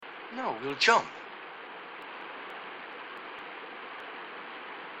No, we'll jump.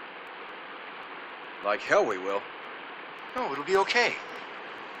 Like hell we will. No, it'll be okay.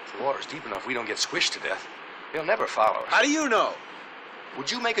 If the water's deep enough, we don't get squished to death. They'll never follow us. How do you know?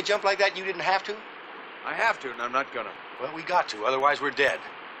 Would you make a jump like that and you didn't have to? I have to, and I'm not gonna. Well, we got to, otherwise we're dead.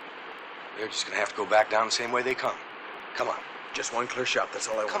 They're just gonna have to go back down the same way they come. Come on. Just one clear shot, that's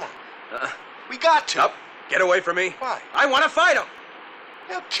all I want. Come on. We got to. Up. Get away from me. Why? I want to fight them.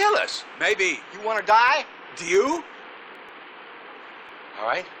 They'll kill us. Maybe. You want to die? Do you? All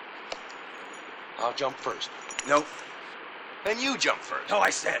right. I'll jump first. No. Then you jump first. No, I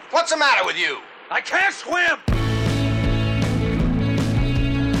said. What's the matter with you? I can't swim!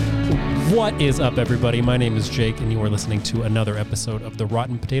 What is up, everybody? My name is Jake, and you are listening to another episode of the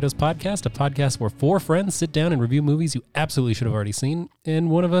Rotten Potatoes Podcast, a podcast where four friends sit down and review movies you absolutely should have already seen, and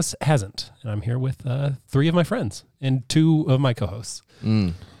one of us hasn't. And I'm here with three of my friends and two of my co-hosts.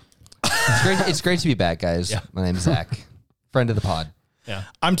 It's great to be back, guys. Yeah. My name's Zach, friend of the pod. Yeah,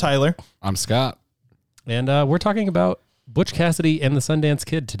 I'm Tyler. I'm Scott. And we're talking about Butch Cassidy and the Sundance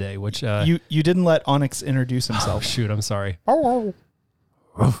Kid today, which... You didn't let Onyx introduce himself. Oh, shoot, I'm sorry.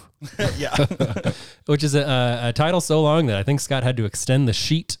 Yeah. Which is a title so long that I think Scott had to extend the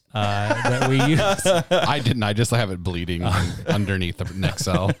sheet that we use. I didn't. I just have it bleeding underneath the neck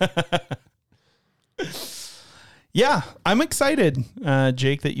cell. Yeah, I'm excited,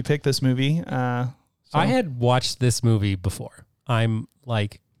 Jake, that you picked this movie. I had watched this movie before. I'm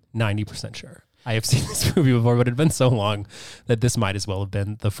like 90% sure. I have seen this movie before, but it had been so long that this might as well have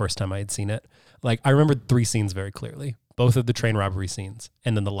been the first time I had seen it. Like, I remember three scenes very clearly. Both of the train robbery scenes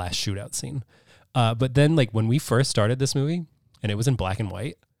and then the last shootout scene. But then, like, when we first started this movie and it was in black and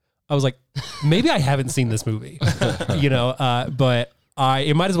white, I was like, maybe I haven't seen this movie, but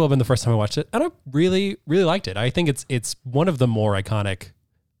it might as well have been the first time I watched it. And I really, really liked it. I think it's one of the more iconic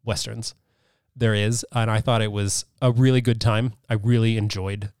Westerns there is. And I thought it was a really good time. I really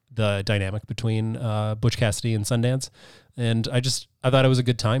enjoyed the dynamic between Butch Cassidy and Sundance. And I thought it was a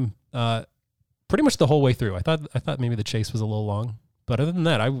good time. Pretty much the whole way through. I thought maybe the chase was a little long, but other than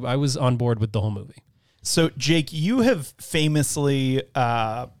that, I was on board with the whole movie. So, Jake, you have famously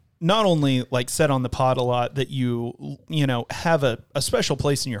not only like said on the pod a lot that you have a special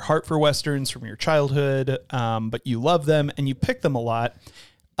place in your heart for Westerns from your childhood, but you love them and you pick them a lot.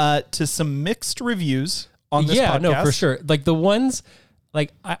 To some mixed reviews on this podcast. Yeah, no, for sure. Like the ones,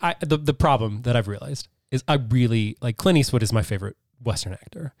 like the problem that I've realized is I really like Clint Eastwood is my favorite Western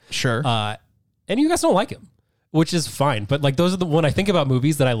actor. Sure. And you guys don't like him, which is fine. But like, those are when I think about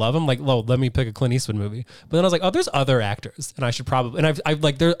movies that I love, I'm like, well, let me pick a Clint Eastwood movie. But then I was like, oh, there's other actors and I should probably, and I've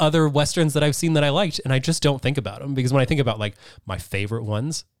like, there are other Westerns that I've seen that I liked and I just don't think about them because when I think about like my favorite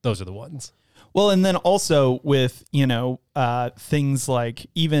ones, those are the ones. Well, and then also with, things like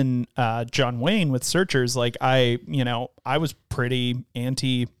even John Wayne with Searchers, like I was pretty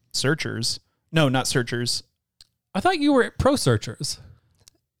anti-Searchers. No, not Searchers. I thought you were pro Searchers.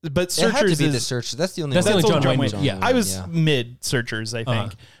 But Searchers it had to be is the Searchers. That's the only. That's one. the only John Wayne. Yeah, I was mid Searchers, I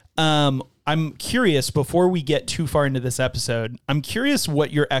think. I'm curious. Before we get too far into this episode, I'm curious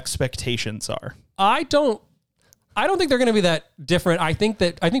what your expectations are. I don't think they're going to be that different. I think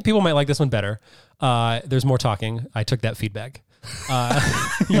people might like this one better. There's more talking. I took that feedback.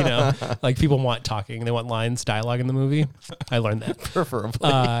 Like people want talking. They want lines, dialogue in the movie. I learned that. Preferably.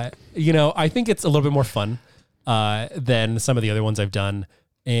 I think it's a little bit more fun than some of the other ones I've done.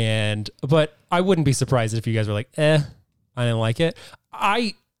 But I wouldn't be surprised if you guys were like, I didn't like it.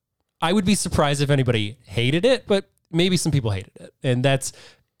 I would be surprised if anybody hated it, but maybe some people hated it. And that's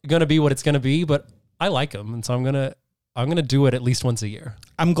going to be what it's going to be, but I like them. And so I'm going to do it at least once a year.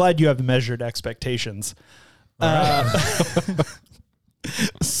 I'm glad you have measured expectations.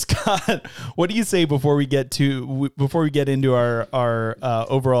 Scott, what do you say before we get into our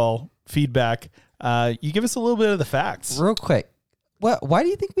overall feedback? You give us a little bit of the facts. Real quick. Why do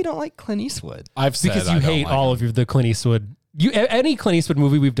you think we don't like Clint Eastwood? Because you hate all of the Clint Eastwood. Any Clint Eastwood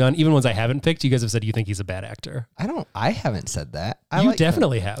movie we've done, even ones I haven't picked, you guys have said you think he's a bad actor. I haven't said that. You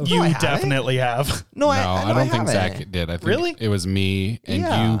definitely have. You definitely have. No, I don't think Zach did. I think it was me, and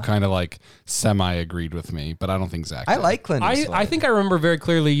you kind of like semi-agreed with me, but I don't think Zach did. I like Clint Eastwood. I think I remember very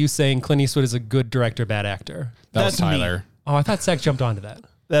clearly you saying Clint Eastwood is a good director, bad actor. That's Tyler. Me. Oh, I thought Zach jumped onto that.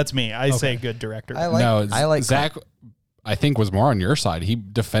 That's me. I say good director. I like Zach. I think was more on your side. He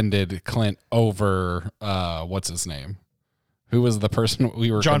defended Clint over what's his name? Who was the person we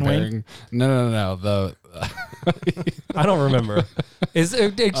were John comparing? Wayne? No. I don't remember. It's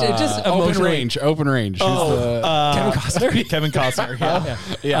just Open range. Kevin Costner. Kevin Costner. Yeah.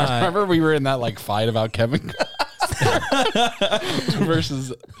 Yeah. Remember we were in that like fight about Kevin.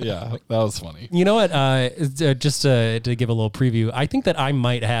 versus, yeah, that was funny. You know what? Just to give a little preview, I think that I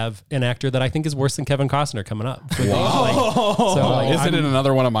might have an actor that I think is worse than Kevin Costner coming up. Is it in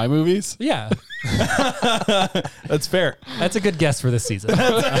another one of my movies? Yeah. That's fair. That's a good guess for this season.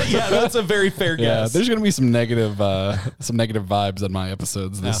 That's a very fair Yeah, guess. there's gonna be some negative vibes on my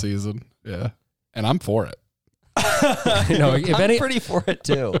episodes this season. Yeah, and I'm for it. If I'm pretty for it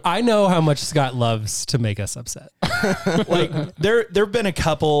too. I know how much Scott loves to make us upset. Like there've been a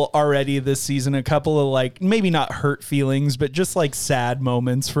couple already this season, a couple of like maybe not hurt feelings, but just like sad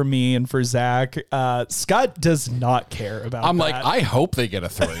moments for me and for Zach. Scott does not care about I'm that. like, I hope they get a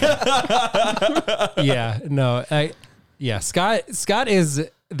 3. Scott is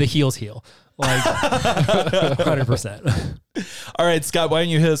the heel's heel. Like 100%. All right, Scott, why don't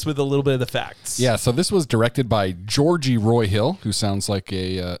you hit us with a little bit of the facts? Yeah, so this was directed by Georgie Roy Hill, who sounds like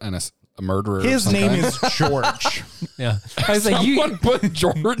a murderer. His name is George. Yeah. I was like, Someone put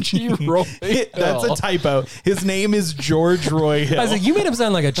Georgie Roy Hill. That's a typo. His name is George Roy Hill. I was like, you made him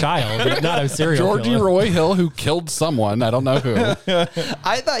sound like a child, not a serial Georgie killer. Roy Hill, who killed someone. I don't know who.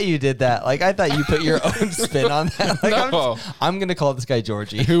 I thought you did that. Like, I thought you put your own spin on that. Like, No. I'm going to call this guy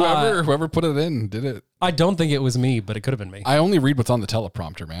Georgie. Whoever put it in did it. I don't think it was me, but it could have been me. I only read what's on the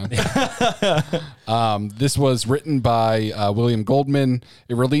teleprompter, man. This was written by William Goldman.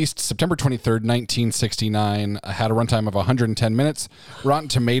 It released September 23rd, 1969. Had a runtime of 110 minutes. Rotten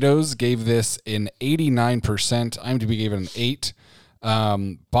Tomatoes gave this an 89%. IMDb gave it an 8.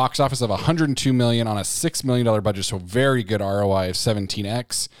 Box office of $102 million on a $6 million budget, so very good ROI of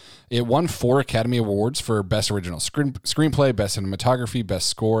 17x. It won 4 Academy Awards for Best Original Screenplay, Best Cinematography, Best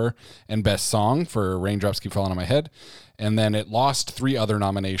Score, and Best Song for Raindrops Keep Falling on My Head. And then it lost 3 other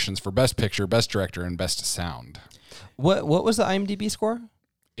nominations for Best Picture, Best Director, and Best Sound. What was the IMDb score?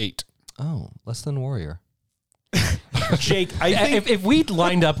 8. Oh, less than Warrior. Jake, I think If we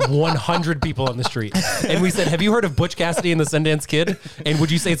lined up 100 people on the street and we said, have you heard of Butch Cassidy and the Sundance Kid? And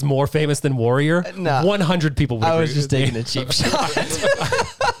would you say it's more famous than Warrior? No. 100 people would I agree was just with me. taking a cheap shot.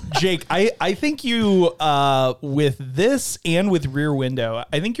 Jake, I think you with this and with Rear Window,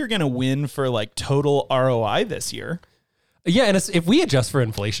 I think you're going to win for like total ROI this year. Yeah, and if we adjust for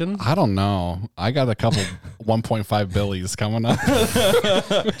inflation, I don't know. I got a couple 1.5 billies coming up.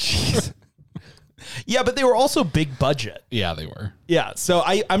 jeez. Yeah, but they were also big budget. Yeah, they were. Yeah, so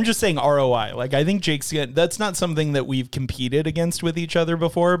I'm just saying ROI. Like I think Jake's gonna, that's not something that we've competed against with each other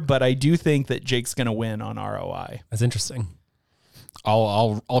before, but I do think that Jake's going to win on ROI. That's interesting.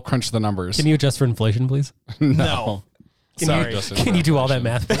 I'll crunch the numbers. Can you adjust for inflation, please? No. Sorry. Can you do all that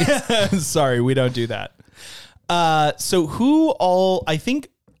math, please? Sorry, we don't do that. So who all, I think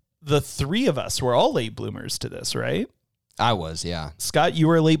the 3 of us were all late bloomers to this, right? I was, yeah. Scott, you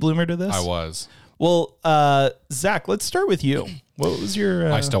were a late bloomer to this? I was. Well, Zach, let's start with you. What was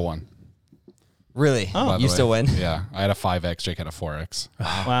your... I still won. Really? by the You way. still win? Yeah. I had a 5x. Jake had a 4x.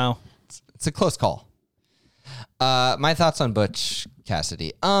 Wow. It's a close call. My thoughts on Butch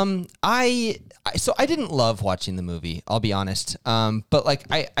Cassidy. So I didn't love watching the movie, I'll be honest. But like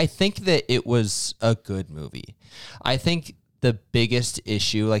I think that it was a good movie. I think the biggest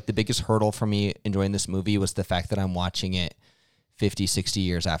issue, like the biggest hurdle for me enjoying this movie was the fact that I'm watching it 50, 60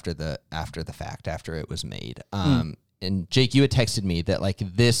 years after the fact, after it was made. And Jake, you had texted me that like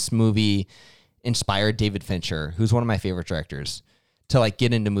this movie inspired David Fincher, who's one of my favorite directors, to like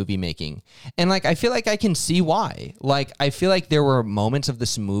get into movie making. And like, I feel like I can see why. Like, I feel like there were moments of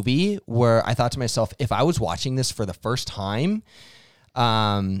this movie where I thought to myself, if I was watching this for the first time,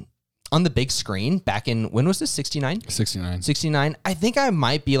 on the big screen back in, when was this? 69? 69. I think I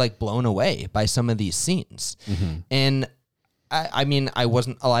might be like blown away by some of these scenes. And I mean, I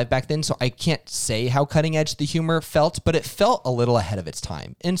wasn't alive back then, so I can't say how cutting edge the humor felt, but it felt a little ahead of its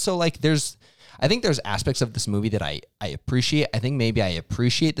time. And so like I think there's aspects of this movie that I appreciate. I think maybe I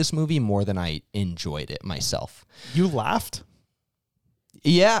appreciate this movie more than I enjoyed it myself. You laughed?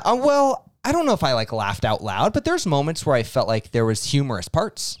 Yeah. Well, I don't know if I like laughed out loud, but there's moments where I felt like there was humorous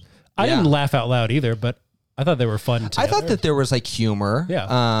parts. I didn't laugh out loud either, but I thought they were fun together. I thought that there was like humor.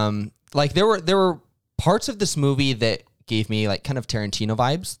 Yeah. Like there were parts of this movie that gave me like kind of Tarantino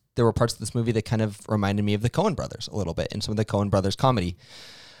vibes. There were parts of this movie that kind of reminded me of the Coen brothers a little bit and some of the Coen brothers comedy.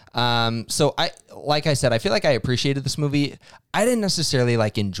 So like I said, I feel like I appreciated this movie. I didn't necessarily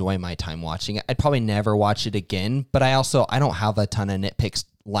like enjoy my time watching it. I'd probably never watch it again, but I don't have a ton of nitpicks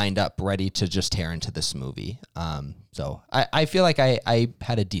lined up ready to just tear into this movie. So I feel like I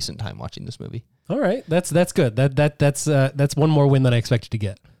had a decent time watching this movie. All right. That's good. That's one more win than I expected to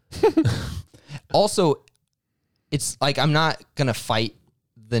get. Also, it's like, I'm not going to fight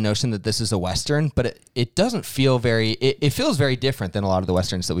the notion that this is a Western, but it doesn't feel very, it feels very different than a lot of the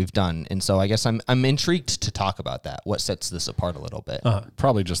Westerns that we've done. And so I guess I'm intrigued to talk about that. What sets this apart a little bit?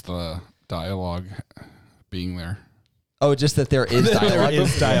 Probably just the dialogue being there. Oh, just that there is dialogue. There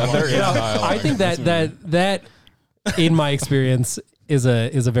is dialogue. I think that in my experience is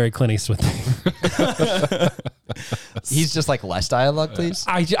a very Clint Eastwood thing. He's just like less dialogue, please.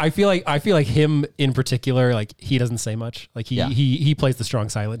 I feel like him in particular, like he doesn't say much. Like he plays the strong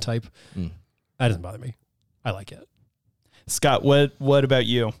silent type. That doesn't bother me. I like it. Scott, what about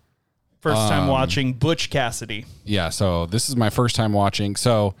you? First time watching Butch Cassidy. Yeah, so this is my first time watching.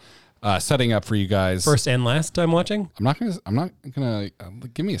 So setting up for you guys. First and last time watching? I'm not gonna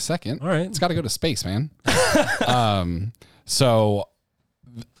give me a second. All right. It's got to go to space, man. So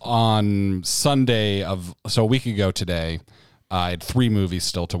on Sunday a week ago today, I had 3 movies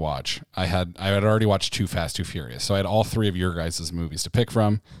still to watch. I had already watched 2 Fast, 2 Furious. So I had all 3 of your guys' movies to pick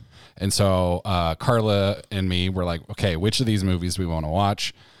from. And so Carla and me were like, okay, which of these movies do we want to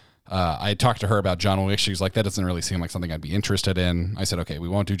watch? I had talked to her about John Wick. She was like, that doesn't really seem like something I'd be interested in. I said, okay, we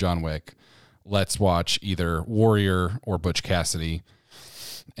won't do John Wick. Let's watch either Warrior or Butch Cassidy.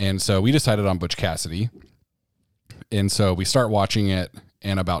 And so we decided on Butch Cassidy. And so we start watching it,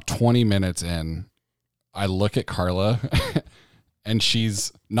 and about 20 minutes in, I look at Carla and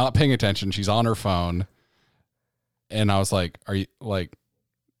she's not paying attention. She's on her phone. And I was like, are you like,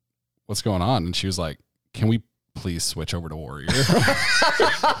 what's going on? And she was like, can we please switch over to Warrior?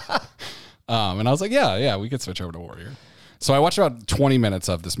 And I was like, yeah, we could switch over to Warrior. So I watched about 20 minutes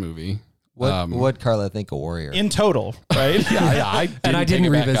of this movie. What Carla think of Warrior? In total, right? Yeah, I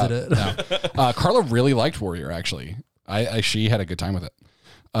didn't revisit it. No. Carla really liked Warrior, actually. She had a good time with it.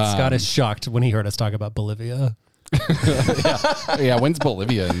 Scott is shocked when he heard us talk about Bolivia. Yeah, when's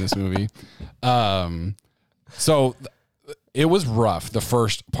Bolivia in this movie? So it was rough. The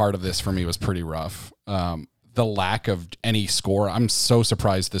first part of this for me was pretty rough. The lack of any score. I'm so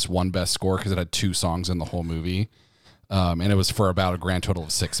surprised this won best score because it had 2 songs in the whole movie. And it was for about a grand total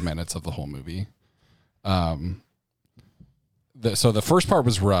of 6 minutes of the whole movie. So the first part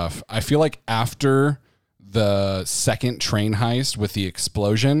was rough. I feel like after the second train heist with the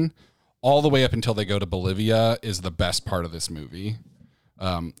explosion, all the way up until they go to Bolivia is the best part of this movie.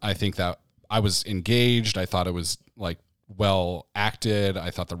 I think that I was engaged. I thought it was like well acted. I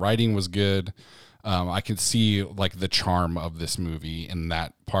thought the writing was good. I could see like the charm of this movie in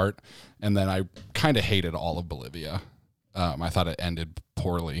that part. And then I kind of hated all of Bolivia. I thought it ended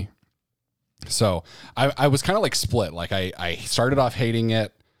poorly. So I was kind of like split. Like I started off hating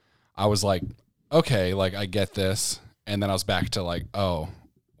it. I was like, okay, like I get this. And then I was back to like, oh,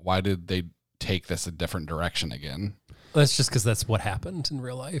 why did they take this a different direction again? That's just because that's what happened in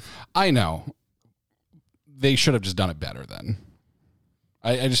real life. I know. They should have just done it better then.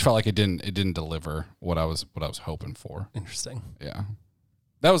 I just felt like it didn't deliver what I was hoping for. Interesting. Yeah.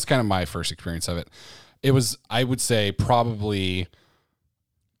 That was kind of my first experience of it. It was, I would say, probably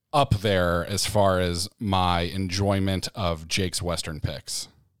up there as far as my enjoyment of Jake's Western picks.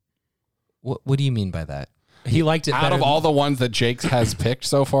 What do you mean by that? He liked it Out better of all the ones that Jake has picked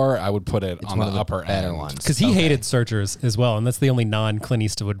so far, I would put it on the upper end. Ones. because he hated Searchers as well, and that's the only non-Clint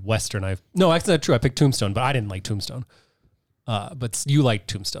Eastwood Western I've. No, that's not true. I picked Tombstone, but I didn't like Tombstone. But you liked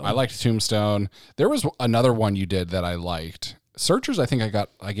Tombstone. I liked Tombstone. There was another one you did that I liked. Searchers, I think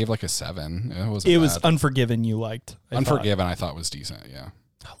I gave like a 7. It was Unforgiven you liked. Unforgiven, I thought was decent. Yeah.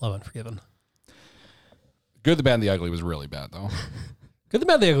 I love Unforgiven. Good, the Bad, and the Ugly was really bad though. Good, the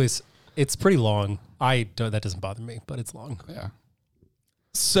Bad, the Ugly. It's pretty long. That doesn't bother me, but it's long. Yeah.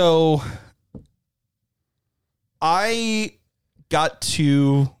 So I got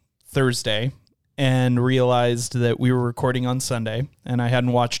to Thursday and realized that we were recording on Sunday and I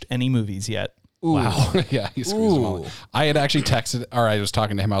hadn't watched any movies yet. Ooh. Wow. Yeah, he squeezed them all. I had actually texted, or I was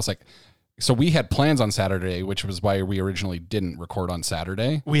talking to him. I was like, so we had plans on Saturday, which was why we originally didn't record on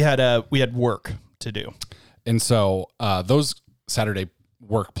Saturday. We had work to do. And so those Saturday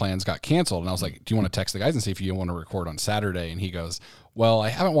work plans got canceled. And I was like, do you want to text the guys and see if you want to record on Saturday? And he goes, well, I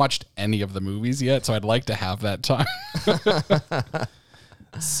haven't watched any of the movies yet, so I'd like to have that time.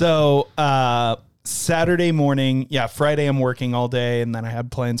 So Saturday morning, Friday I'm working all day, and then I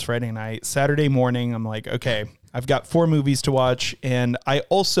had plans Friday night. Saturday morning, I'm like, okay, I've got 4 movies to watch, and I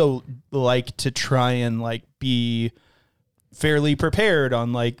also like to try and like be fairly prepared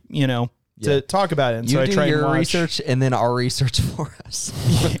on to talk about it. And you so do I try your and watch research and then our research for us.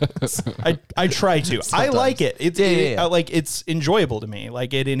 Yes. I try to. I like it. It's enjoyable to me.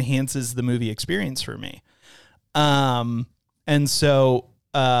 Like it enhances the movie experience for me. And so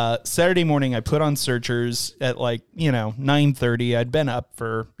Saturday morning, I put on Searchers at 9:30. I'd been up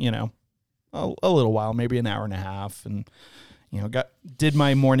for, a little while, maybe an hour and a half, and, did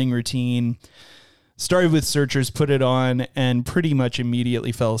my morning routine, started with Searchers, put it on, and pretty much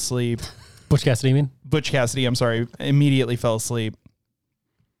immediately fell asleep. Butch Cassidy, you mean? Butch Cassidy, I'm sorry, immediately fell asleep.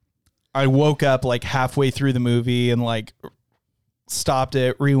 I woke up halfway through the movie and stopped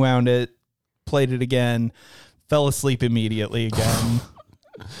it, rewound it, played it again, fell asleep immediately again.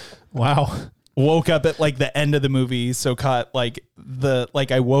 Wow. Woke up at the end of the movie, so caught I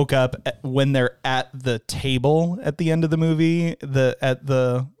woke up when they're at the table at the end of the movie,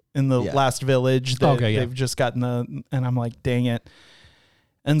 in the last village that they've just gotten and I'm like, dang it.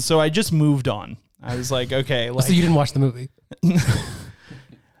 And so I just moved on. I was like, okay. So you didn't watch the movie?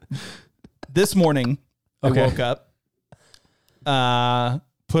 This morning, I woke up,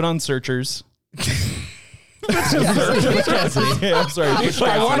 put on Searchers. I'm sorry.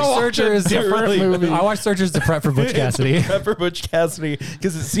 I watched Searchers. I watched Searchers to prep for Butch Cassidy. Prep for Butch Cassidy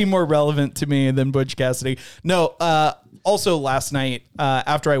because it seemed more relevant to me than Butch Cassidy. No. Also, last night,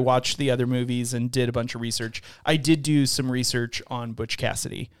 after I watched the other movies and did a bunch of research, I did do some research on Butch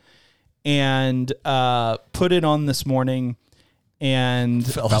Cassidy and put it on this morning and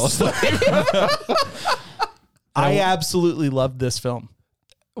fell asleep. I absolutely loved this film.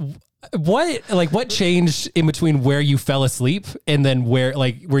 What changed in between where you fell asleep and then where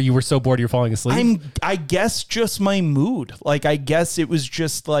you were so bored you're falling asleep? I guess just my mood. I guess it was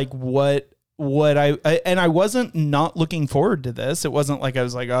just what I wasn't not looking forward to this. It wasn't I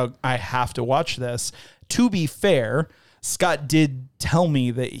was oh, I have to watch this. To be fair, Scott did tell me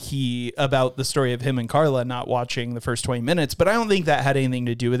that about the story of him and Carla not watching the first 20 minutes, but I don't think that had anything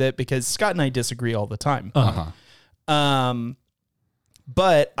to do with it because Scott and I disagree all the time.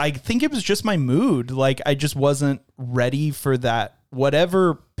 But I think it was just my mood. I just wasn't ready for that,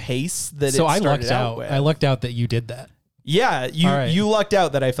 whatever pace that so it started I lucked out with. I lucked out that you did that. Yeah, you lucked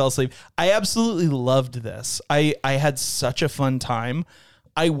out that I fell asleep. I absolutely loved this. I had such a fun time.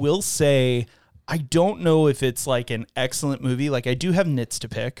 I will say, I don't know if it's an excellent movie. I do have nits to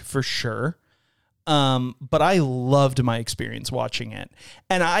pick for sure. But I loved my experience watching it.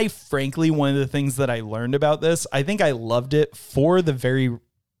 And I frankly, one of the things that I learned about this, I think I loved it for the very,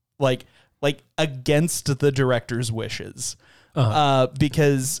 against the director's wishes.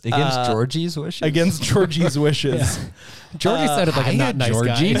 Because against Georgie's wishes? Against Georgie's wishes. Yeah. Georgie sounded like a not nice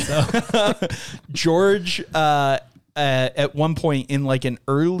Georgie. guy. So. George, at one point in an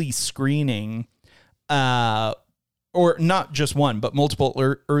early screening, or not just one, but multiple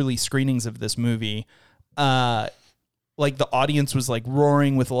early screenings of this movie, the audience was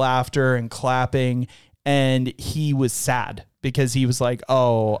roaring with laughter and clapping, and he was sad because he was like,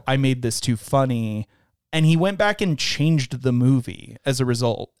 oh, I made this too funny. And he went back and changed the movie as a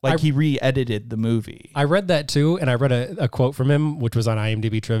result. He re-edited the movie. I read that too, and I read a quote from him, which was on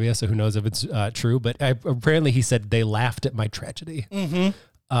IMDb trivia, so who knows if it's true, but apparently he said, they laughed at my tragedy.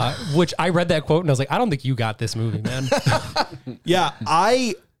 Mm-hmm. Which I read that quote and I was like, I don't think you got this movie, man. Yeah,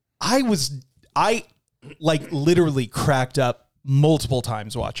 I literally cracked up multiple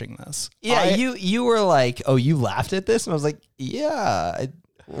times watching this. Yeah, you were like, oh, you laughed at this? And I was like, yeah.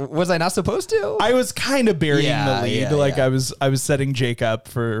 Was I not supposed to? I was kind of burying the lead. Yeah. I was setting Jake up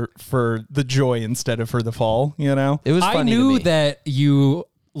for the joy instead of for the fall, It was funny I knew to me. that you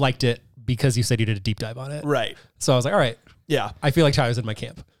liked it because you said you did a deep dive on it. Right. So I was like, all right. Yeah. I feel like Tyler's in my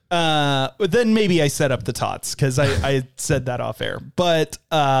camp. But then maybe I set up the tots because I said that off air. But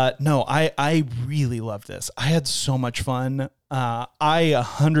no, I really love this. I had so much fun. I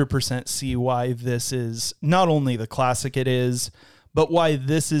 100% see why this is not only the classic it is, but why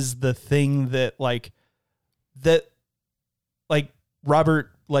this is the thing that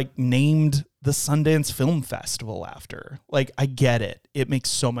Robert named the Sundance Film Festival after. I get it. It makes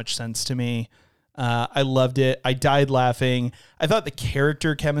so much sense to me. I loved it. I died laughing. I thought the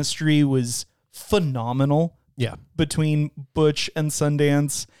character chemistry was phenomenal. Yeah. Between Butch and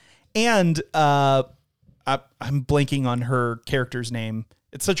Sundance. And I'm blanking on her character's name.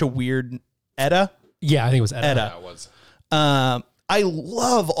 It's such a weird Etta. Yeah, I think it was Etta. Yeah, it was. I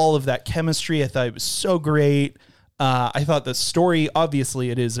love all of that chemistry. I thought it was so great. I thought the story, obviously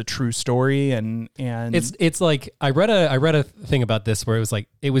it is a true story, and it's I read a thing about this where it was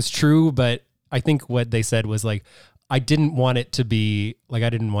it was true, but I think what they said was I didn't want it to be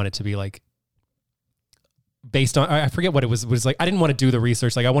based on, I forget what it was I didn't want to do the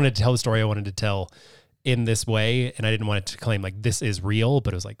research. I wanted to tell the story I wanted to tell in this way, and I didn't want it to claim this is real,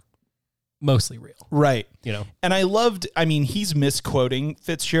 but it was mostly real. Right. And I loved, he's misquoting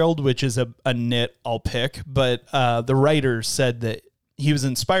Fitzgerald, which is a nit I'll pick, but the writer said that he was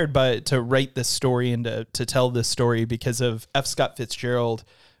inspired to write this story and to tell this story because of F. Scott Fitzgerald,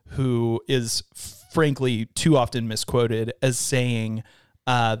 who is frankly too often misquoted as saying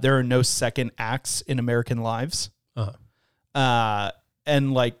there are no second acts in American lives.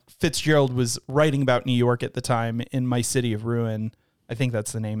 And like Fitzgerald was writing about New York at the time in My City of Ruin. I think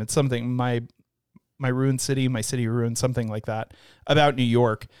that's the name. It's something, my ruined city, My City of Ruin, something like that, about New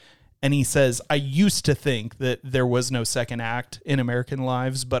York. And he says, I used to think that there was no second act in American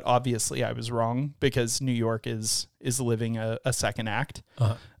lives, but obviously I was wrong because New York is living a second act.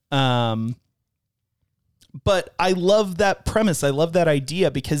 But I love that premise. I love that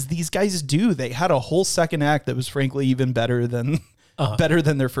idea because these guys they had a whole second act that was frankly even better than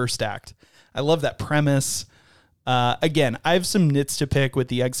their first act. I love that premise. Again, I have some nits to pick with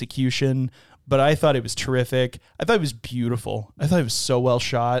the execution, but I thought it was terrific. I thought it was beautiful. I thought it was so well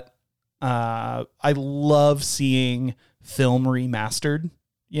shot. I love seeing film remastered,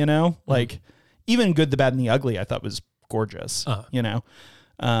 like even Good, the Bad, and the Ugly, I thought was gorgeous,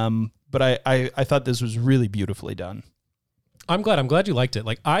 but I thought this was really beautifully done. I'm glad you liked it.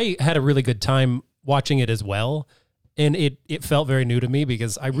 Like I had a really good time watching it as well. And it felt very new to me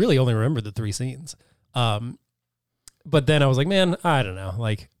because I really only remember the 3 scenes. But then I was like, man, I don't know.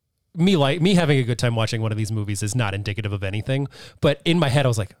 Like me having a good time watching one of these movies is not indicative of anything. But in my head, I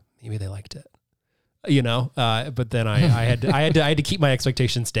was like, maybe they liked it, but then I had to keep my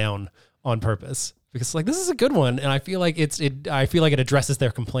expectations down on purpose because like, this is a good one. And I feel like I feel like it addresses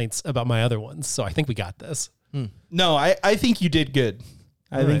their complaints about my other ones. So I think we got this. No, I think you did good.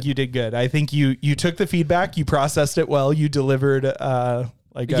 I think you did good. I think you took the feedback, you processed it well, you delivered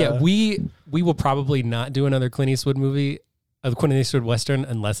we will probably not do another Clint Eastwood movie, the Clint Eastwood Western,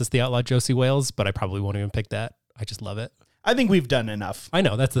 unless it's The Outlaw Josie Wales, but I probably won't even pick that. I just love it. I think we've done enough. I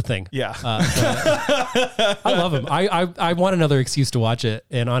know, that's the thing. Yeah. I love him. I want another excuse to watch it,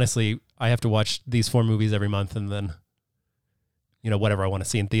 and honestly, I have to watch these 4 movies every month, and then whatever I want to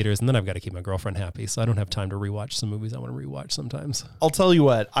see in theaters, and then I've got to keep my girlfriend happy, so I don't have time to rewatch some movies I want to rewatch sometimes. I'll tell you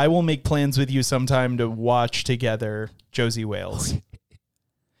what, I will make plans with you sometime to watch together Josie Wales.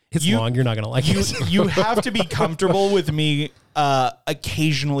 It's long, you're not going to like it. You have to be comfortable with me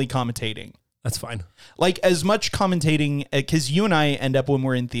occasionally commentating. That's fine. Like as much commentating, because you and I end up, when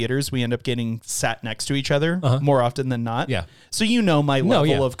we're in theaters, we end up getting sat next to each other more often than not. Yeah. So my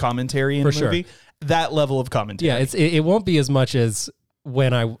level of commentary in the movie. Sure. That level of commentary. Yeah, it won't be as much as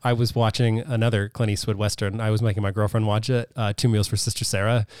when I was watching another Clint Eastwood Western. I was making my girlfriend watch it, 2 Meals for Sister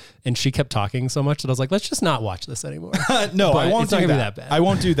Sarah, and she kept talking so much that I was like, let's just not watch this anymore. No, I won't do that. Be that bad. I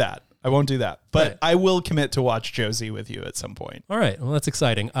won't do that. But right. I will commit to watch Josie with you at some point. All right. Well, that's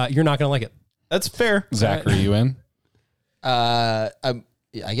exciting. You're not going to like it. That's fair. Zach, are you in?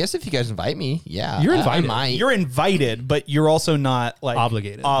 I guess if you guys invite me, yeah. You're invited. You're invited, but you're also not like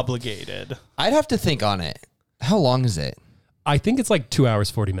obligated. I'd have to think on it. How long is it? I think it's like 2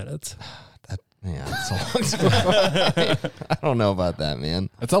 hours, 40 minutes. That's a long time. I don't know about that, man.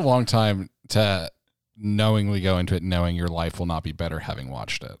 It's a long time to knowingly go into it knowing your life will not be better having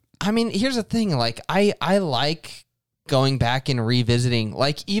watched it. I mean, here's the thing. Like, I like going back and revisiting,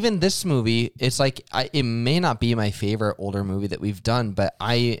 like even this movie, it's like it may not be my favorite older movie that we've done, but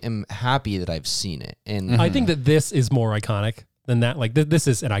I am happy that I've seen it. And I think that this is more iconic than that. Like this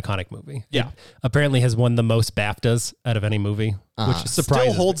is an iconic movie. Yeah, it apparently has won the most BAFTAs out of any movie, which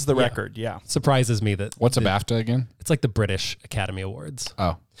surprises still holds the record. Yeah, surprises me that. What's a BAFTA again? It's like the British Academy Awards.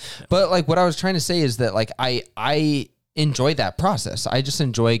 Oh, but like what I was trying to say is that like I enjoy that process. I just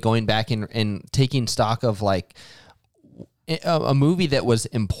enjoy going back and taking stock of like a movie that was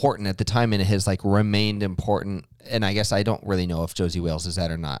important at the time and it has like remained important. And I guess I don't really know if Josie Wales is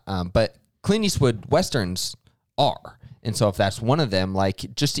that or not. But Clint Eastwood Westerns are. And so if that's one of them,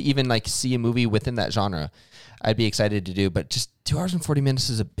 like just to even like see a movie within that genre, I'd be excited to do. But just 2 hours and 40 minutes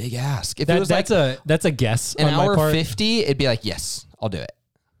is a big ask. If it was that's a guess. An on hour my part. 50, it'd be like, yes, I'll do it.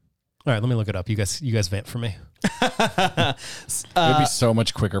 All right, let me look it up. You guys vamp for me. It would be so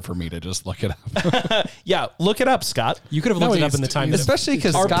much quicker for me to just look it up. Yeah, look it up, Scott. You could have looked it up in the time. Especially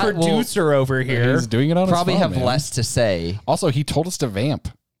because our Scott producer over here is doing it on probably his phone, have less to say. Also, he told us to vamp.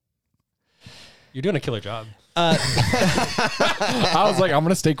 You're doing a killer job. I was like, I'm going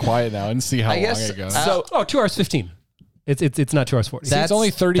to stay quiet now and see how long it goes. So, 2 hours 15. It's not 2 hours 40. It's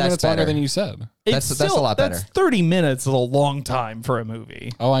only 30 minutes better. longer than you said. That's a lot better. That's 30 minutes is a long time for a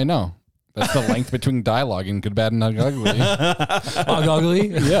movie. Oh, I know. That's the length between dialogue in Good, Bad, and Ugly. Ugly?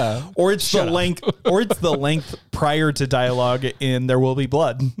 Yeah. Or it's the length prior to dialogue in There Will Be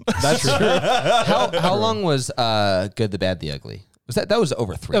Blood. That's true. How long was Good, the Bad, the Ugly? That was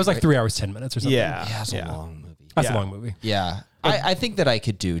over 3? That was like right? 3 hours 10 minutes or something. Yeah. Yeah, it's a long movie. That's a long movie. Yeah. I think that I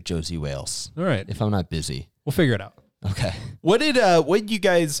could do Josie Wales. All right. If I'm not busy. We'll figure it out. Okay. What did you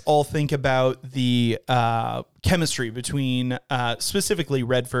guys all think about the chemistry between specifically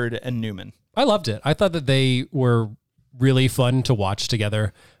Redford and Newman? I loved it. I thought that they were really fun to watch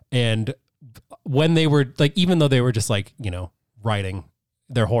together. And when they were like, even though they were just like, riding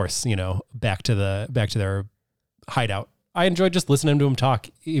their horse, back to their hideout, I enjoyed just listening to them talk,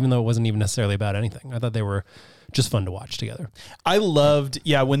 even though it wasn't even necessarily about anything. I thought they were just fun to watch together. I loved,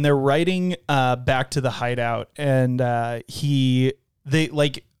 when they're riding back to the hideout and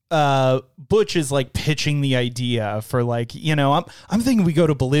Butch is like pitching the idea for like, I'm thinking we go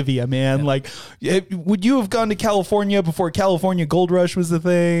to Bolivia, man. Yeah. Like, would you have gone to California before California Gold Rush was the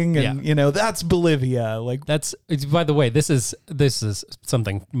thing? And that's Bolivia. Like by the way, this is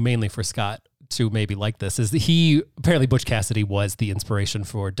something mainly for Scott to maybe like this, is that apparently Butch Cassidy was the inspiration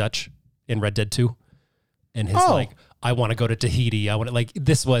for Dutch in Red Dead 2. And his I want to go to Tahiti.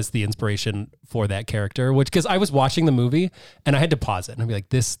 This was the inspiration for that character, because I was watching the movie and I had to pause it and I'd be like,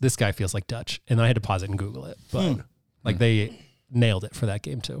 this guy feels like Dutch. And then I had to pause it and Google it. But they nailed it for that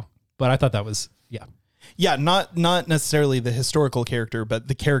game too. But I thought that was, Yeah, not necessarily the historical character, but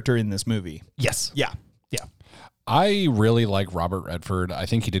the character in this movie. Yes. Yeah. I really like Robert Redford. I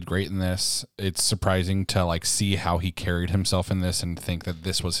think he did great in this. It's surprising to see how he carried himself in this and think that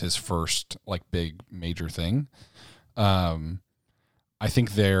this was his first big major thing. I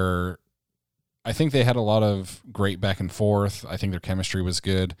think they had a lot of great back and forth. I think their chemistry was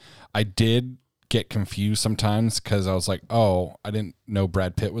good. I did get confused sometimes because I was like, oh, I didn't know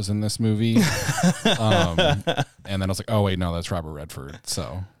Brad Pitt was in this movie. And then I was like, oh wait, no, that's Robert Redford.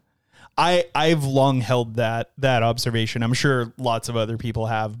 So I've long held that observation. I'm sure lots of other people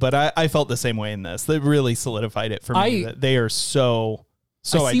have, but I felt the same way in this. That really solidified it for me that they are so I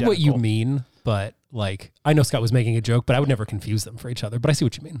see identical. what you mean, but I know Scott was making a joke, but I would never confuse them for each other. But I see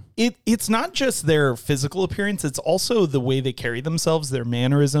what you mean. It's not just their physical appearance; it's also the way they carry themselves, their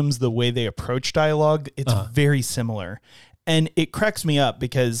mannerisms, the way they approach dialogue. It's very similar, and it cracks me up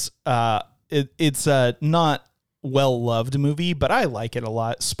because it's not well-loved movie, but I like it a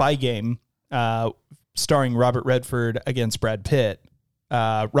lot. Spy Game, starring Robert Redford against Brad Pitt.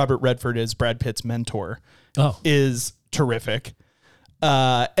 Robert Redford is Brad Pitt's mentor. Is terrific.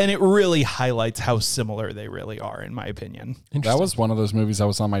 And it really highlights how similar they really are, in my opinion. That was one of those movies that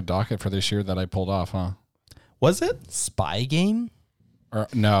was on my docket for this year that I pulled off, huh? Was it? Spy Game? Or,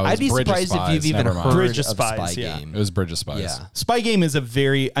 no, I'd be Bridge surprised if you've even heard Bridge of of Spies, Spy yeah. Game. It was Bridge of Spies. Yeah. Spy Game is a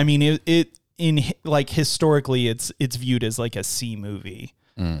very, historically it's viewed as like a C movie.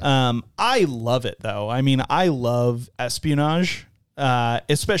 I love it though. I love espionage,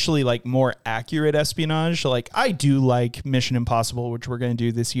 especially more accurate espionage. I do like Mission Impossible, which we're going to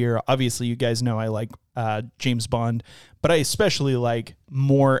do this year. Obviously you guys know I like James Bond, but I especially like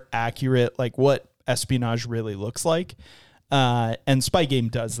more accurate, what espionage really looks like. And Spy Game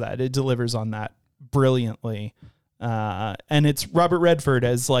does that. It delivers on that brilliantly. And it's Robert Redford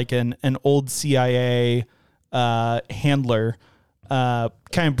as an old CIA handler, kind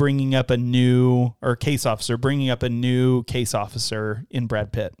of bringing up a new case officer in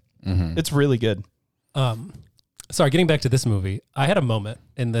Brad Pitt. Mm-hmm. It's really good. Sorry, getting back to this movie, I had a moment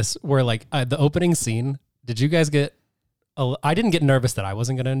in this where the opening scene, did you guys get, I didn't get nervous that I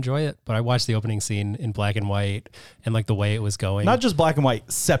wasn't going to enjoy it, but I watched the opening scene in black and white and the way it was going. Not just black and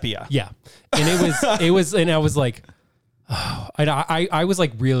white, sepia. Yeah. And it was, and I was like, oh, I was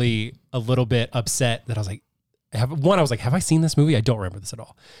really a little bit upset that I was like, have I seen this movie? I don't remember this at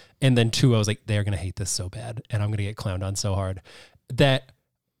all. And then two, I was like, they're going to hate this so bad and I'm going to get clowned on so hard that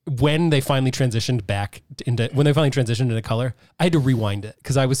when they finally transitioned into color, I had to rewind it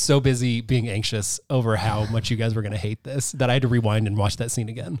because I was so busy being anxious over how much you guys were going to hate this that I had to rewind and watch that scene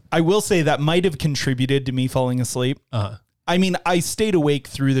again. I will say that might have contributed to me falling asleep. I stayed awake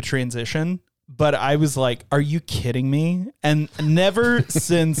through the transition, but I was like, are you kidding me? And never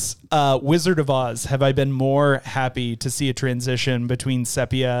since Wizard of Oz have I been more happy to see a transition between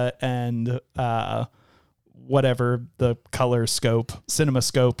sepia and whatever the color scope, cinema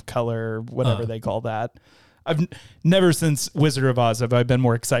scope color, whatever they call that. I've never since Wizard of Oz have I been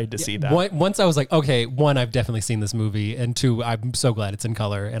more excited to see that. Once I was like, okay, one, I've definitely seen this movie, and two, I'm so glad it's in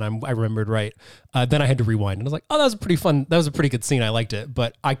color, and I remembered right. Then I had to rewind, and I was like, oh, that was a pretty good scene. I liked it,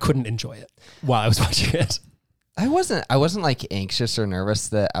 but I couldn't enjoy it while I was watching it. I wasn't anxious or nervous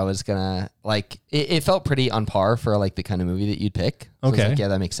that I was gonna it felt pretty on par for the kind of movie that you'd pick. So okay. I was like, yeah,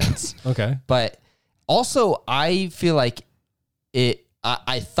 that makes sense. Okay. But also I feel like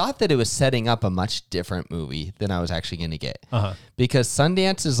I thought that it was setting up a much different movie than I was actually going to get. Because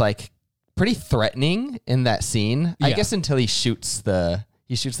Sundance is pretty threatening in that scene. I Yeah. guess until he shoots the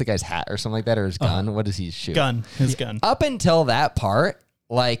guy's hat or something like that, or his gun. What does he shoot? His gun. Up until that part,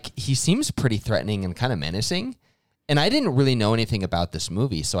 like, he seems pretty threatening and kind of menacing. And I didn't really know anything about this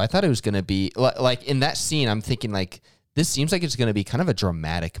movie, so I thought it was going to be like in that scene. I'm thinking like, this seems like it's going to be kind of a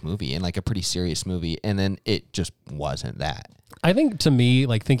dramatic movie and like a pretty serious movie, and then it just wasn't that. I think to me,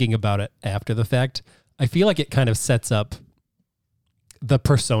 like thinking about it after the fact, I feel like it kind of sets up the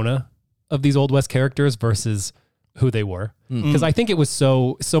persona of these Old West characters versus who they were. Because I think it was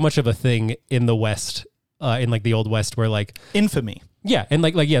so much of a thing in the West, in like the Old West, where like Infamy. yeah, and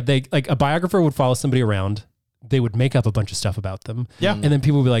they like a biographer would follow somebody around. They would make up a bunch of stuff about them. Yeah. And then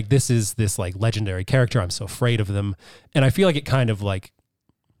people would be like, this is this like legendary character. I'm so afraid of them. And I feel like it kind of like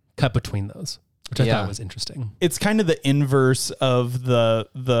cut between those, which I thought was interesting. It's kind of the inverse of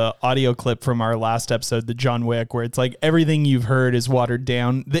the audio clip from our last episode, the John Wick, where it's like everything you've heard is watered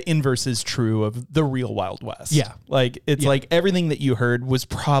down. The inverse is true of the real Wild West. Yeah. Like it's like everything that you heard was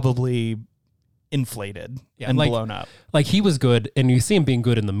probably inflated and like, blown up. Like he was good, and you see him being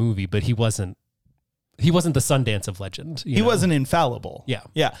good in the movie, but he wasn't the Sundance of legend. He wasn't infallible. Yeah.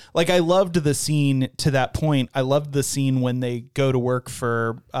 Yeah. Like I loved the scene to that point. I loved the scene when they go to work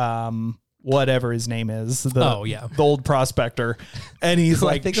for whatever his name is. The old prospector. And he's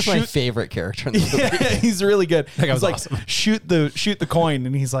like, I think it's my favorite character in the movie. yeah, he's really good. That guy was He's like, awesome. shoot the coin,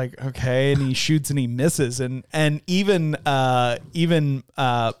 and he's like, okay, and he shoots and he misses, and even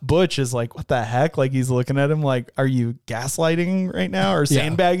Butch is like, what the heck? Like he's looking at him like, are you gaslighting right now or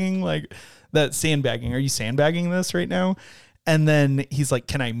sandbagging? Like that sandbagging. Are you sandbagging this right now? And then he's like,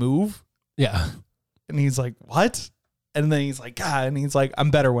 can I move? Yeah. And he's like, what? And then he's like, God, and he's like,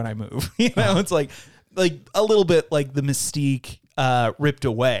 I'm better when I move. You know, it's like a little bit like the mystique ripped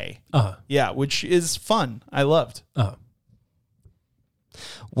away. Yeah, which is fun. I loved.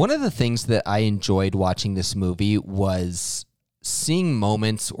 One of the things that I enjoyed watching this movie was seeing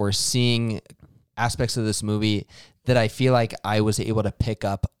moments or seeing aspects of this movie that I feel like I was able to pick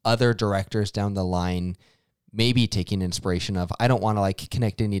up other directors down the line, maybe taking inspiration of. I don't want to like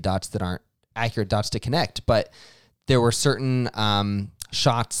connect any dots that aren't accurate dots to connect, but there were certain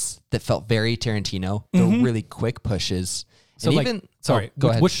shots that felt very Tarantino. The really quick pushes. So and like, even sorry, go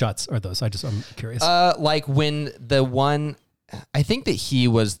ahead. which shots are those? I'm curious. Like when the one, I think that he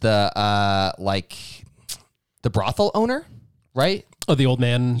was the brothel owner, right? Oh, the old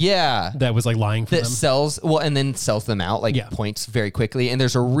man. Yeah. That was like lying for That them. sells, and then sells them out, points very quickly. And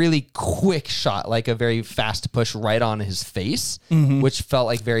there's a really quick shot, like a very fast push right on his face, which felt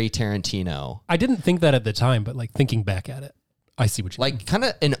like very Tarantino. I didn't think that at the time, but like thinking back at it, I see what you mean. Like kind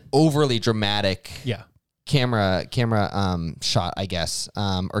of an overly dramatic Yeah. camera shot, I guess,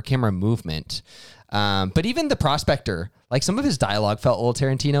 or camera movement. But even the prospector, like some of his dialogue felt a little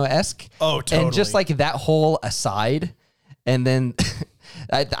Tarantino-esque. Oh, totally. And just like that whole aside. And then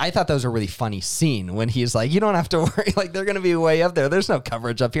I thought that was a really funny scene when he's like, you don't have to worry. Like they're going to be way up there. There's no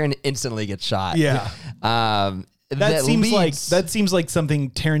coverage up here, and instantly gets shot. Yeah. That seems like something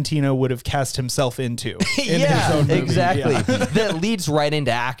Tarantino would have cast himself into. In his own movie. Exactly. Yeah. That leads right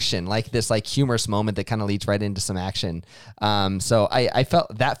into action, like this like humorous moment that kind of leads right into some action. So I felt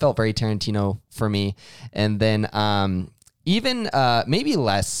very Tarantino for me. And then even maybe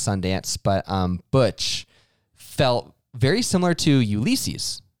less Sundance, but Butch felt very similar to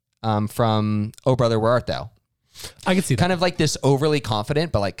Ulysses from Oh Brother, Where Art Thou? I could see that. Kind of like this overly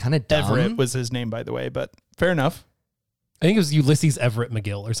confident, but like kind of dumb. Everett was his name, by the way, but fair enough. I think it was Ulysses Everett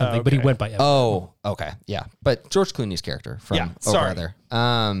McGill or something, but he Okay. went by Everett. Oh, okay. Yeah. But George Clooney's character from Oh sorry. Brother.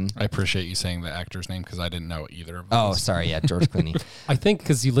 I appreciate you saying the actor's name because I didn't know either of them. Oh, sorry. Yeah, George Clooney. I think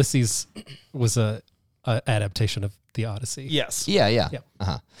because Ulysses was a adaptation of the Odyssey. Yes. Yeah. Yeah.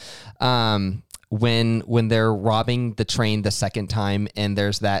 Uh-huh. When they're robbing the train the second time and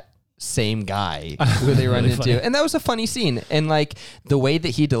there's that same guy who they run Really into. funny. And that was a funny scene. And like the way that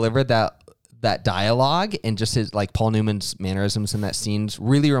he delivered that dialogue and just his like Paul Newman's mannerisms in that scene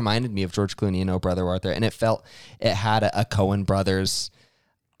really reminded me of George Clooney and Oh Brother, Where Art Thou? And it had a Coen brothers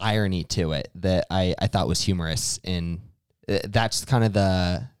irony to it that I thought was humorous. And that's kind of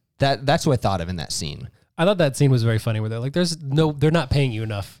that's what I thought of in that scene. I thought that scene was very funny where they're like, they're not paying you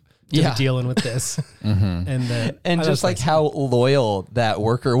enough to be dealing with this. And then, And just like how loyal that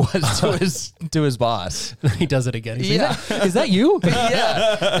worker was to his boss. he does it again. He's like, is that you?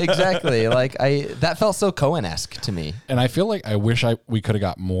 Yeah, exactly. Like that felt so Coen-esque to me. And I feel like I wish we could have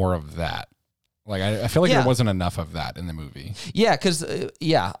got more of that. Like I feel like Yeah. there wasn't enough of that in the movie. Yeah, because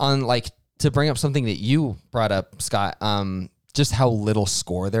on like to bring up something that you brought up, Scott, just how little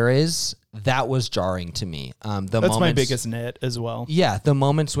score there is. that was jarring to me. That's my biggest nit as well. Yeah, the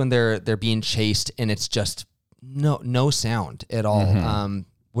moments when they're being chased and it's just no sound at all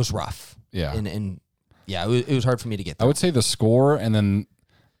was rough. Yeah. And yeah, it was hard for me to get through. I would say the score, and then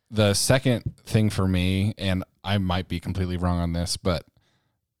the second thing for me, and I might be completely wrong on this, but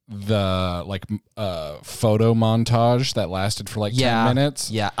the photo montage that lasted for 10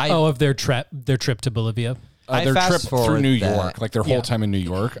 minutes. Yeah. of their trip to Bolivia. Their trip through fast-forward New that. York, like their whole time in New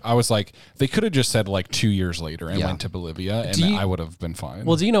York. I was like, they could have just said 2 years later and went to Bolivia, and I would have been fine.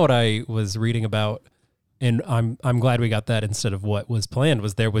 Well, do you know what I was reading about? And I'm glad we got that instead of what was planned.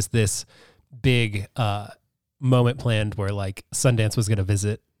 Was there was this big moment planned where Sundance was going to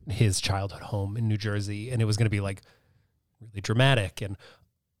visit his childhood home in New Jersey, and it was going to be really dramatic. And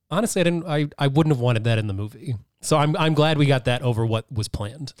honestly, I wouldn't have wanted that in the movie. So I'm glad we got that over what was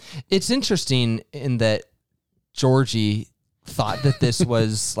planned. It's interesting in that Georgie thought that this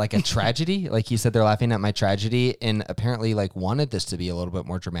was a tragedy. Like he said, they're laughing at my tragedy, and apparently wanted this to be a little bit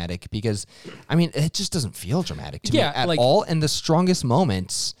more dramatic because, it just doesn't feel dramatic to me at all. And the strongest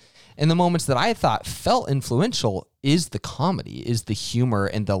moments and the moments that I thought felt influential is the comedy, is the humor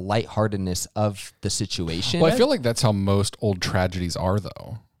and the lightheartedness of the situation. Well, I feel like that's how most old tragedies are,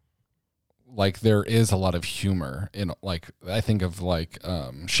 though. There is a lot of humor in, I think of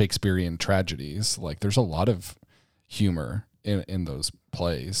Shakespearean tragedies. There's a lot of humor in those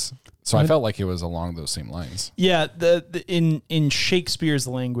plays. So I felt like it was along those same lines. Yeah, in Shakespeare's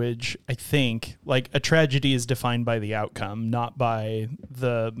language, I think a tragedy is defined by the outcome, not by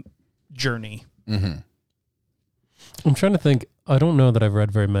the journey. Mm-hmm. I'm trying to think. I don't know that I've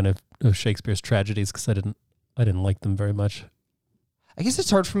read very many of Shakespeare's tragedies because I didn't like them very much. I guess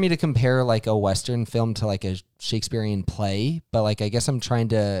it's hard for me to compare a Western film to a Shakespearean play, but I guess I'm trying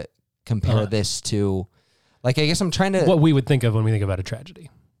to compare this to I guess I'm trying to what we would think of when we think about a tragedy.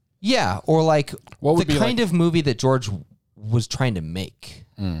 Yeah, or what would the be kind of movie that George was trying to make,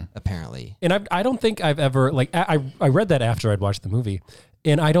 apparently. And I don't think I've ever I read that after I'd watched the movie,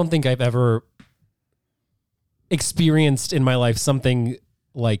 and I don't think I've ever experienced in my life something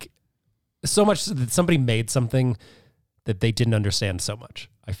so much that somebody made something that they didn't understand so much,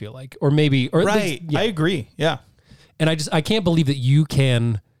 I feel like. Or maybe... Or right. I agree. Yeah. And I can't believe that you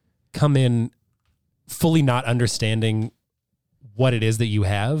can come in fully not understanding what it is that you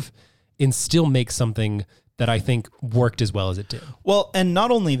have and still make something that I think worked as well as it did. Well, and not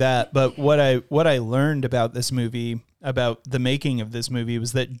only that, but what I learned about this movie, about the making of this movie,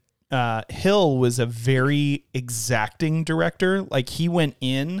 was that Hill was a very exacting director. He went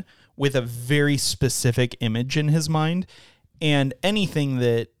in with a very specific image in his mind, and anything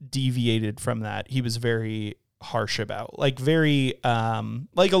that deviated from that, he was very harsh about. Very, a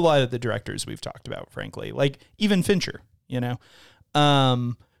lot of the directors we've talked about, frankly, even Fincher,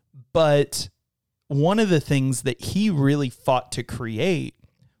 but one of the things that he really fought to create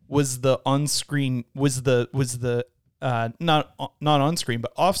was the on-screen, not on-screen,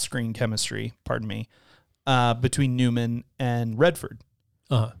 but off-screen chemistry, pardon me, between Newman and Redford.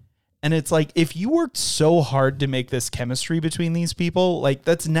 Uh-huh. And it's if you worked so hard to make this chemistry between these people,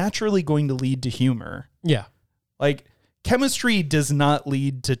 that's naturally going to lead to humor. Yeah. Chemistry does not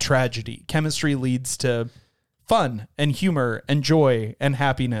lead to tragedy. Chemistry leads to fun and humor and joy and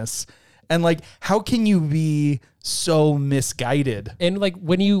happiness. And how can you be so misguided? And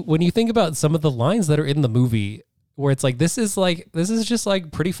when you think about some of the lines that are in the movie, where it's this is just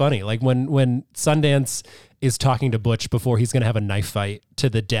pretty funny. When Sundance is talking to Butch before he's going to have a knife fight to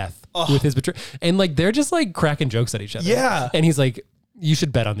the death with his betrayer. And they're just cracking jokes at each other. Yeah. And he's you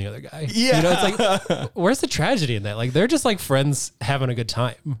should bet on the other guy. Yeah. It's where's the tragedy in that? They're just friends having a good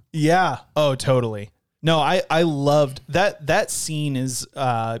time. Yeah. Oh, totally. No, I loved that. That scene is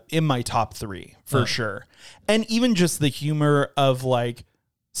in my top 3 for sure. And even just the humor of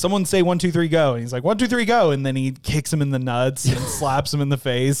someone say 1, 2, 3, go. And he's 1, 2, 3, go. And then he kicks him in the nuts and slaps him in the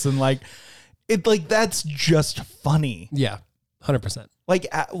face. And that's just funny. Yeah. 100%.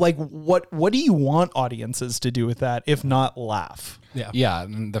 What do you want audiences to do with that if not laugh? Yeah. Yeah.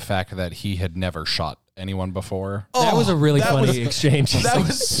 And the fact that he had never shot anyone before. That was a really funny exchange. That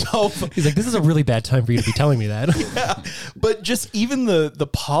was so funny. He's this is a really bad time for you to be telling me that. Yeah. But just even the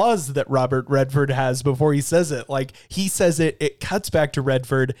pause that Robert Redford has before he says it, he says it cuts back to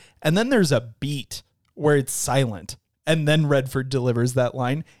Redford, and then there's a beat where it's silent, and then Redford delivers that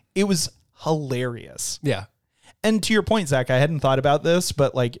line. It was hilarious. Yeah. And to your point, Zach, I hadn't thought about this,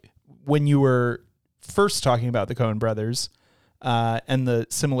 but when you were first talking about the Coen brothers and the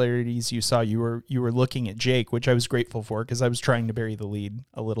similarities you saw, you were looking at Jake, which I was grateful for because I was trying to bury the lead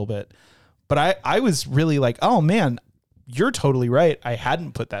a little bit. But I was really oh man, you're totally right. I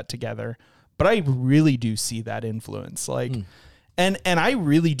hadn't put that together, but I really do see that influence. Like, and I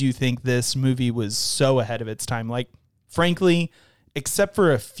really do think this movie was so ahead of its time. Like, frankly, except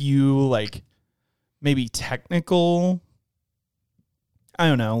for a few, like, maybe technical, I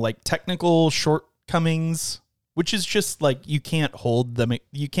don't know, like technical shortcomings, which is just like, you can't hold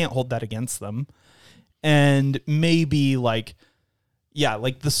that against them. And maybe like, yeah,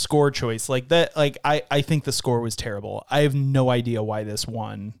 like the score choice, like that, like I think the score was terrible. I have no idea why this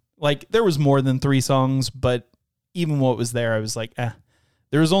won. Like, there was more than 3 songs, but even what was there, I was like,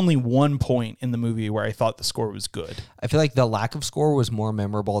 There was only one point in the movie where I thought the score was good. I feel like the lack of score was more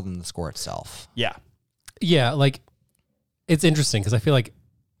memorable than the score itself. Yeah. Yeah, like, it's interesting because I feel like,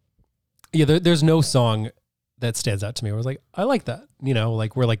 there's no song that stands out to me where I was like, I like that. You know,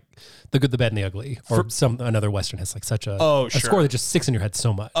 like, we're like The Good, the Bad, and the Ugly, or another Western has like such a score that just sticks in your head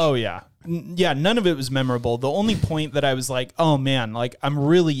so much. Oh, yeah. Yeah, none of it was memorable. The only point that I was like, oh, man, like, I'm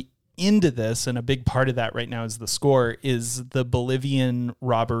really into this, and a big part of that right now is the score, is the Bolivian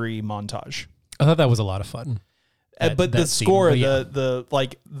robbery montage. I thought that was a lot of fun. But the score,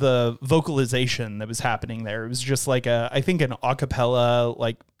 the vocalization that was happening there, it was just like I think an a cappella,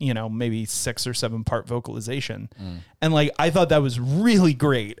 like, maybe 6 or 7 part vocalization. And like, I thought that was really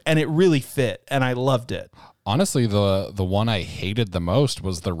great, and it really fit, and I loved it. Honestly, the one I hated the most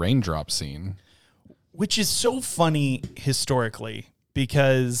was the raindrop scene. Which is so funny historically,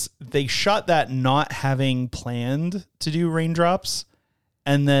 because they shot that not having planned to do raindrops.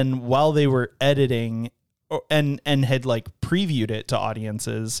 And then while they were editing and had like previewed it to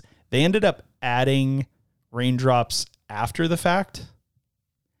audiences, they ended up adding raindrops after the fact.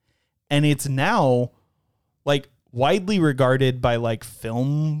 And it's now like widely regarded by like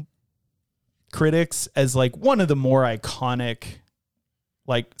film critics as like one of the more iconic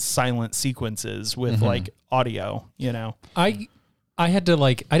like silent sequences with like audio, I had to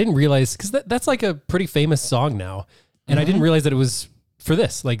like, I didn't realize, because that's like a pretty famous song now. And I didn't realize that it was for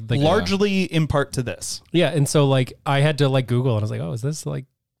this, like largely in part to this. Yeah. And so like, I had to like Google, and I was like, oh, is this like,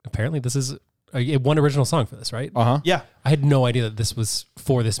 apparently this is one original song for this, right? Yeah. I had no idea that this was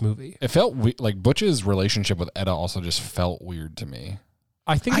for this movie. It felt like Butch's relationship with Etta also just felt weird to me.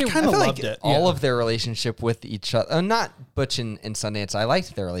 I think I kind of loved it. All of their relationship with each other, not Butch and Sundance. I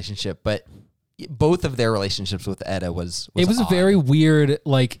liked their relationship, but both of their relationships with Etta was it was odd. very weird.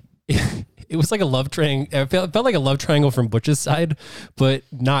 Like, it was like a love triangle. It felt like a love triangle from Butch's side, but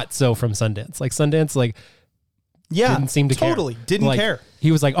not so from Sundance. Like, Sundance, like, didn't seem to totally care. Didn't like, care.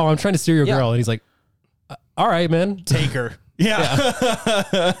 He was like, oh, I'm trying to steer your girl. And he's like, all right, man. Take her.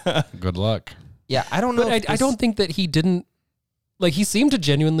 Yeah. Good luck. Yeah, I don't know. But I don't think that he didn't, like, he seemed to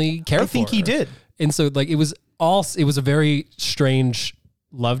genuinely care for her. I think he did. And so, like, it was a very strange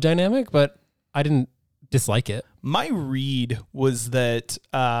love dynamic, but I didn't dislike it. My read was that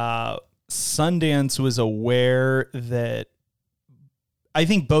Sundance was aware that, I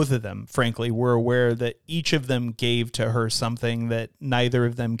think both of them, frankly, were aware that each of them gave to her something that neither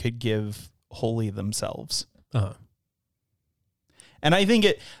of them could give wholly themselves. And I think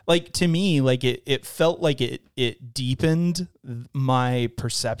it, like, to me, like, it felt like it deepened my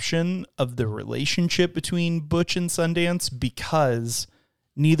perception of the relationship between Butch and Sundance, because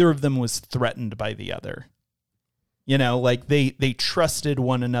neither of them was threatened by the other. Like, they trusted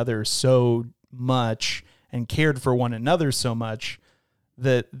one another so much and cared for one another so much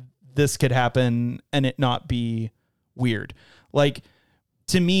that this could happen and it not be weird. Like,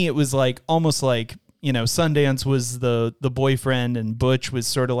 to me, it was like almost like, Sundance was the boyfriend and Butch was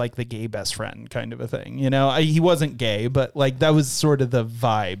sort of like the gay best friend kind of a thing. He wasn't gay, but like that was sort of the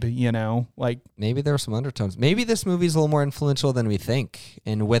vibe, like maybe there were some undertones. Maybe this movie's a little more influential than we think.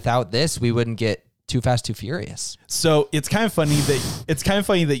 And without this, we wouldn't get Too Fast, Too Furious. So it's kind of funny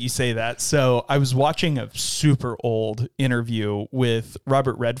that you say that. So I was watching a super old interview with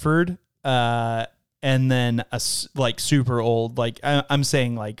Robert Redford, and then a like super old, like I'm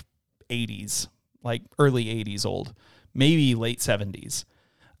saying like 80s, like early 80s old, maybe late 70s,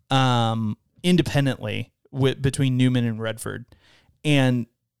 independently between Newman and Redford. And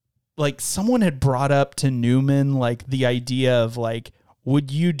like someone had brought up to Newman, like the idea of like, would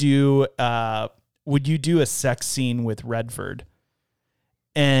you do a sex scene with Redford?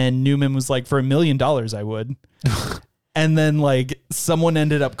 And Newman was like, for $1 million, I would. And then like someone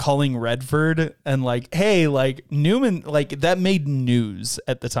ended up calling Redford and like, hey, like Newman, like that made news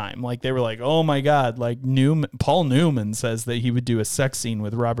at the time. Like they were like, oh my God, like Paul Newman says that he would do a sex scene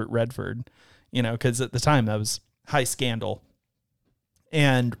with Robert Redford, cause at the time that was high scandal.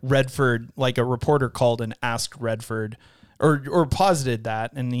 And Redford, like a reporter called and asked Redford or posited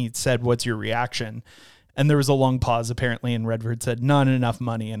that. And he said, what's your reaction? And there was a long pause, apparently, and Redford said, "Not enough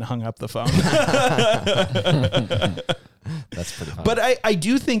money," and hung up the phone. That's pretty funny. But I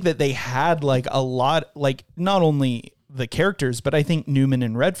do think that they had like a lot, like not only the characters, but I think Newman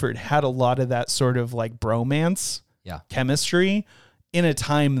and Redford had a lot of that sort of like bromance chemistry in a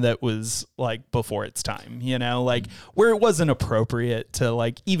time that was like before its time, you know, like where it wasn't appropriate to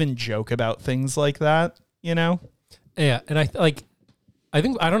like even joke about things like that, you know? Yeah. And I think, I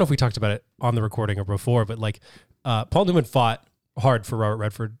don't know if we talked about it on the recording or before, but like Paul Newman fought hard for Robert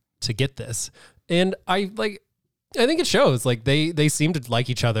Redford to get this. And I think it shows like they seem to like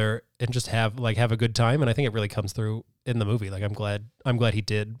each other and just have a good time. And I think it really comes through in the movie. Like, I'm glad he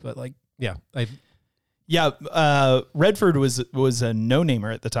did, but like, yeah, Redford was a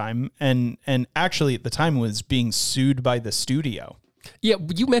no-namer at the time. And actually at the time was being sued by the studio. Yeah,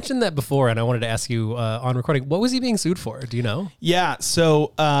 you mentioned that before, and I wanted to ask you on recording, what was he being sued for? Do you know? Yeah,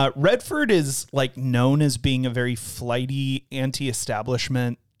 so Redford is like known as being a very flighty,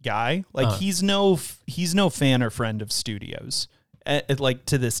 anti-establishment guy. Like he's no fan or friend of studios, like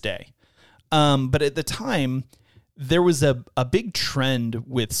to this day. But at the time, there was a big trend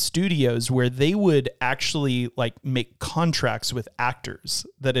with studios where they would actually like make contracts with actors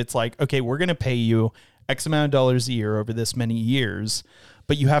that it's like, okay, we're going to pay you X amount of dollars a year over this many years,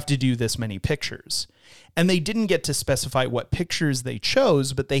 but you have to do this many pictures. And they didn't get to specify what pictures they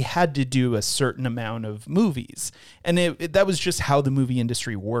chose, but they had to do a certain amount of movies. And that was just how the movie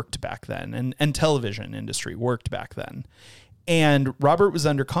industry worked back then, and television industry worked back then. And Robert was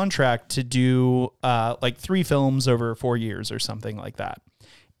under contract to do like 3 films over 4 years or something like that.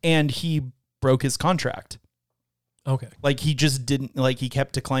 And he broke his contract. Okay. Like he just didn't, like he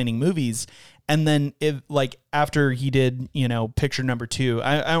kept declining movies. And then after he did, you know, picture number 2,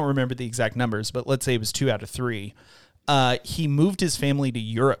 I don't remember the exact numbers, but let's say it was 2 out of 3. He moved his family to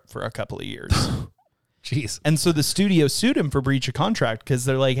Europe for a couple of years. Jeez. And so the studio sued him for breach of contract because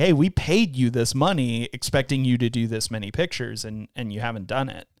they're like, hey, we paid you this money expecting you to do this many pictures and you haven't done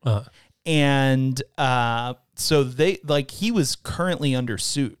it. Uh-huh. And so they like he was currently under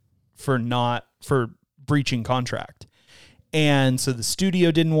suit for breaching contract. And so the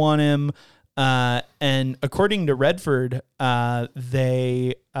studio didn't want him. And according to Redford,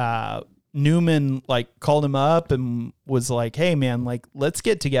 Newman like called him up and was like, hey man, like let's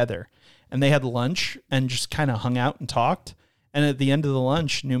get together. And they had lunch and just kind of hung out and talked. And at the end of the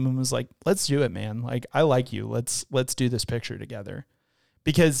lunch, Newman was like, let's do it, man. Like, I like you. Let's do this picture together.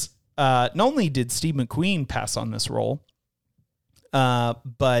 Because not only did Steve McQueen pass on this role,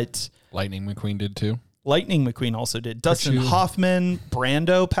 but Lightning McQueen did too. Lightning McQueen also did. Dustin Hoffman,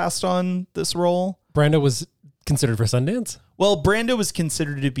 Brando passed on this role. Brando was considered for Sundance? Well, Brando was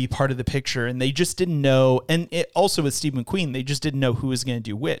considered to be part of the picture, and they just didn't know. And it also with Steve McQueen, they just didn't know who was going to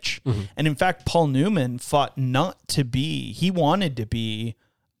do which. Mm-hmm. And in fact, Paul Newman fought not to be. He wanted to be.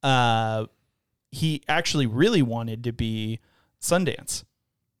 He actually really wanted to be Sundance.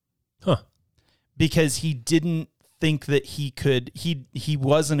 Huh? Because he didn't think that he could. He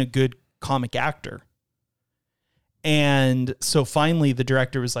wasn't a good comic actor. And so finally the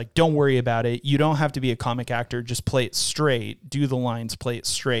director was like, don't worry about it. You don't have to be a comic actor. Just play it straight. Do the lines, play it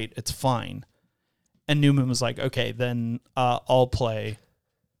straight. It's fine. And Newman was like, okay, then I'll play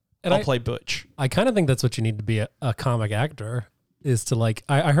Butch. I kind of think that's what you need to be a comic actor is to like,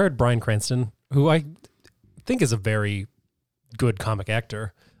 I heard Bryan Cranston, who I think is a very good comic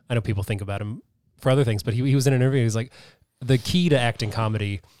actor. I know people think about him for other things, but he was in an interview. He was like, the key to acting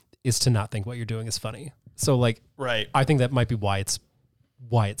comedy is to not think what you're doing is funny. So like, right. I think that might be why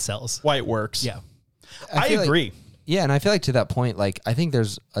it sells. Why it works. Yeah. I agree. Yeah. And I feel like to that point, like, I think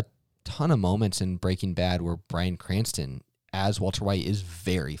there's a ton of moments in Breaking Bad where Bryan Cranston as Walter White is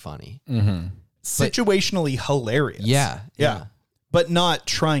very funny. Mm-hmm. Situationally hilarious. Yeah. But not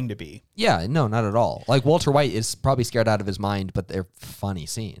trying to be. Yeah, no, not at all. Like Walter White is probably scared out of his mind, but they're funny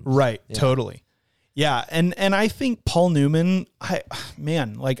scenes. Right. Yeah. Totally. Yeah, and I think Paul Newman, I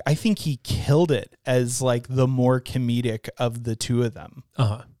think he killed it as like the more comedic of the two of them.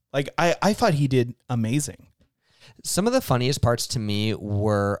 Uh-huh. Like I thought he did amazing. Some of the funniest parts to me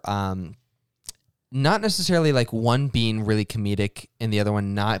were not necessarily like one being really comedic and the other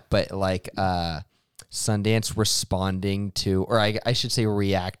one not, but like Sundance responding to, or I should say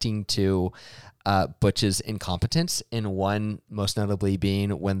reacting to Butch's incompetence, and one most notably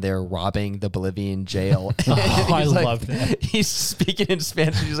being when they're robbing the Bolivian jail. I love that. He's speaking in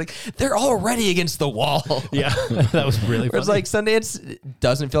Spanish and he's like, they're already against the wall. Yeah, that was really funny. It's like Sundance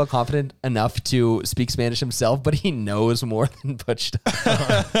doesn't feel confident enough to speak Spanish himself, but he knows more than Butch does.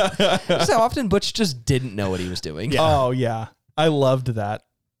 That's how often Butch just didn't know what he was doing. Yeah. Oh, yeah. I loved that.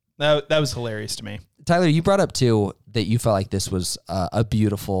 That was hilarious to me. Tyler, you brought up too that you felt like this was a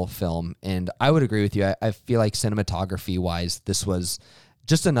beautiful film, and I would agree with you. I feel like cinematography wise, this was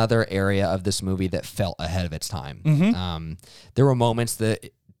just another area of this movie that felt ahead of its time. There were moments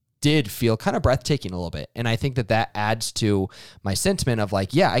that did feel kind of breathtaking a little bit, and I think that adds to my sentiment of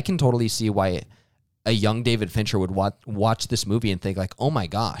like, yeah, I can totally see why a young David Fincher would watch this movie and think like, oh my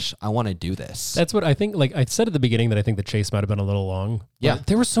gosh, I want to do this. That's what I think. Like I said at the beginning that I think the chase might have been a little long. Yeah.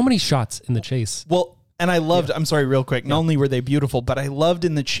 There were so many shots in the chase. Well, and I loved, I'm sorry, real quick. Not only were they beautiful, but I loved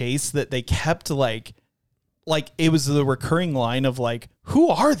in the chase that they kept like it was the recurring line of like, who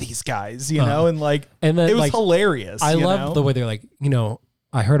are these guys? You know? And then it was hilarious. I loved the way they're like,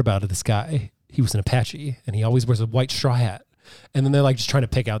 I heard about this guy. He was an Apache and he always wears a white straw hat. And then they're like just trying to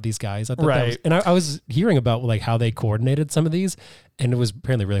pick out these guys. I thought that was, and I was hearing about like how they coordinated some of these, and it was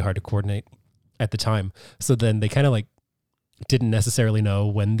apparently really hard to coordinate at the time. So then they kind of like didn't necessarily know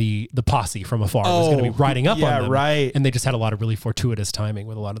when the posse from afar was going to be riding up on them. Right. And they just had a lot of really fortuitous timing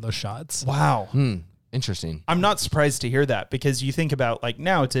with a lot of those shots. Wow. Interesting. I'm not surprised to hear that, because you think about like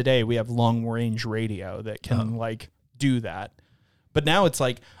now today we have long range radio that can like do that. But now it's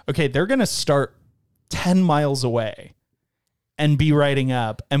like, okay, they're going to start 10 miles away and be riding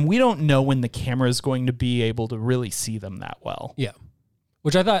up, and we don't know when the camera is going to be able to really see them that well. Yeah.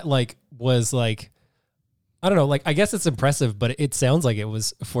 Which I thought like was like, I don't know, like I guess it's impressive, but it sounds like it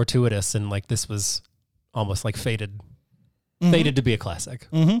was fortuitous, and like this was almost like fated to be a classic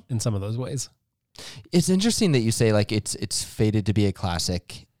in some of those ways. It's interesting that you say like it's fated to be a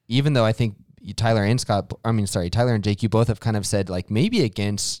classic, even though I think Tyler and Jake, you both have kind of said like maybe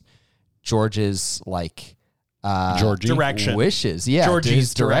against George's like direction wishes. Yeah.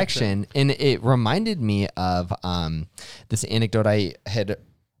 Georgie's direction. And it reminded me of this anecdote I had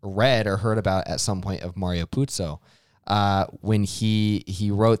read or heard about at some point of Mario Puzo. When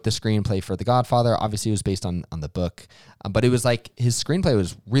he wrote the screenplay for The Godfather. Obviously it was based on the book, but it was like his screenplay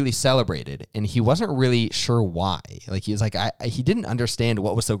was really celebrated, and he wasn't really sure why. Like he was like, he didn't understand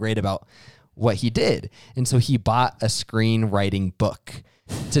what was so great about what he did. And so he bought a screenwriting book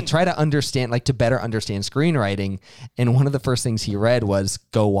to try to understand, like to better understand screenwriting. And one of the first things he read was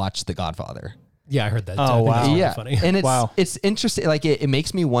go watch The Godfather. Yeah, I heard that. Oh, wow. Really Yeah. funny. And it's interesting. Like it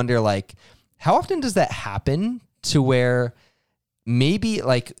makes me wonder, like, how often does that happen to where maybe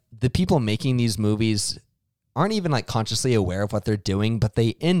like the people making these movies aren't even like consciously aware of what they're doing, but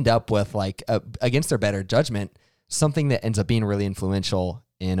they end up with like against their better judgment, something that ends up being really influential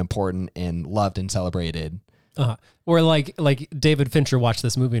and important and loved and celebrated. Or like David Fincher watched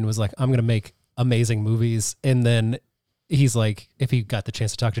this movie and was like, I'm going to make amazing movies. And then he's like, if he got the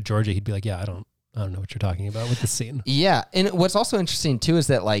chance to talk to Georgia, he'd be like, yeah, I don't know what you're talking about with this scene. Yeah. And what's also interesting too, is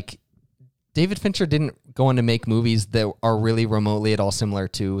that like David Fincher didn't go on to make movies that are really remotely at all similar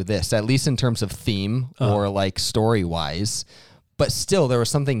to this, at least in terms of theme or like story wise. But still, there was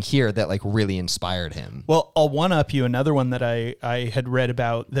something here that like really inspired him. Well, I'll one-up you. Another one that I had read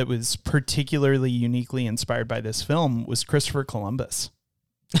about that was particularly uniquely inspired by this film was Christopher Columbus.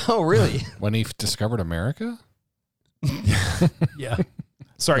 Oh, really? When he discovered America? Yeah.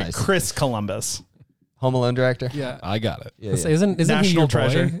 Sorry, Nice. Chris Columbus. Home Alone director? Yeah. I got it. Yeah, yeah. Isn't he National your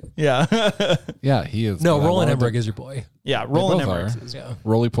treasure. boy? Yeah. Yeah, he is. No, but I Roland wanted Emmerich to- is your boy. Yeah, Roland both Emmerich are. is Yeah.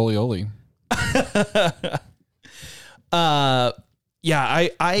 Roly Poly Oly. Yeah,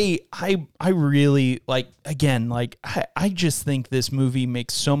 I really like, again, like I just think this movie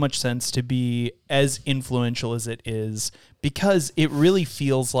makes so much sense to be as influential as it is, because it really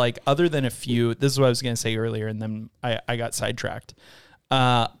feels like, other than a few, this is what I was going to say earlier, and then I got sidetracked.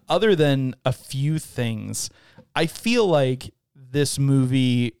 Other than a few things, I feel like this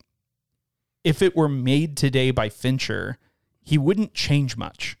movie, if it were made today by Fincher, he wouldn't change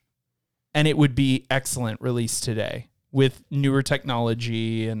much, and it would be excellent released today with newer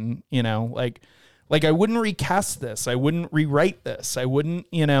technology. And, you know, like I wouldn't recast this. I wouldn't rewrite this. I wouldn't,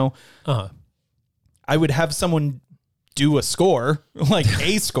 I would have someone do a score, like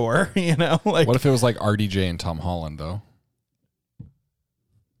a score, you know, like What if it was like RDJ and Tom Holland, though?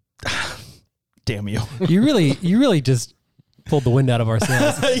 damn you. You really just pulled the wind out of our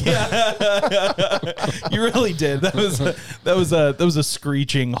sails. You really did. That was a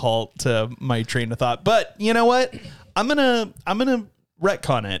screeching halt to my train of thought. But you know what? I'm gonna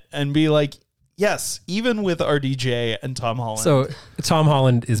retcon it and be like, yes, even with RDJ and Tom Holland. So Tom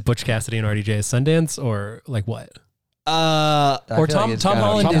Holland is Butch Cassidy and RDJ is Sundance, or like what? Or Tom Holland Tom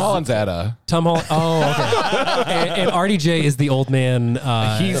is Holland's at a. Tom Holland. Oh, okay. and RDJ is the old man.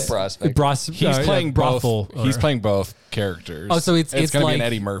 He's the prospect. He's playing both. brothel, He's or- playing both characters. Oh, so it's gonna like be an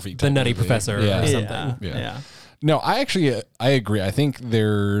Eddie Murphy, the type Nutty movie. Professor Yeah. or something. Yeah. No, I agree. I think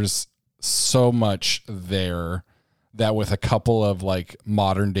there's so much there that with a couple of like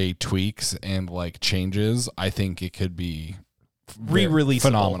modern day tweaks and like changes, I think it could be re-releasable.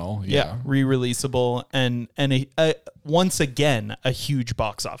 Phenomenal. Yeah. Re-releasable and once again, a huge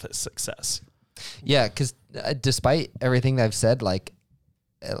box office success. Yeah, because despite everything that I've said, like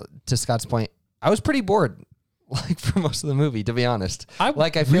to Scott's point, I was pretty bored, like for most of the movie, to be honest. I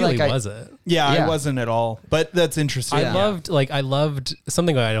feel really like wasn't. Yeah, I wasn't at all. But that's interesting. I loved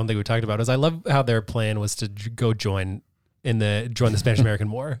something that I don't think we talked about is I love how their plan was to go join the Spanish American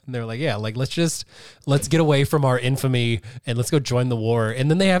War. And they were like, yeah, like let's get away from our infamy and let's go join the war.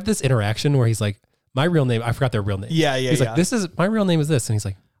 And then they have this interaction where he's like, my real name, I forgot their real name. Yeah. He's like, my real name is this. And he's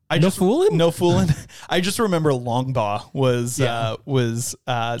like, No fooling. I just remember Longbaugh was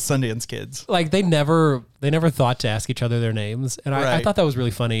Sundance Kids. Like they never thought to ask each other their names, and I thought that was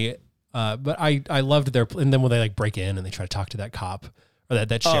really funny. But I loved and then when they like break in and they try to talk to that cop or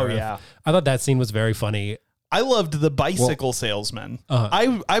that sheriff. Oh, yeah. I thought that scene was very funny. I loved the bicycle salesman.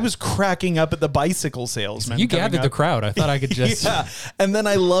 I was cracking up at the bicycle salesman. You gathered the crowd. I thought I could just and then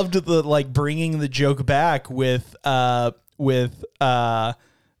I loved the like bringing the joke back with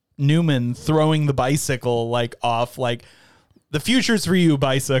Newman throwing the bicycle like off, like the future's for you,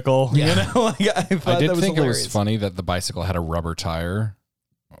 bicycle. Yeah. You know, like I did think it was funny that the bicycle had a rubber tire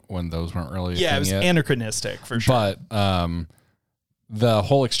when those weren't really. Yeah, it was anachronistic for sure. But the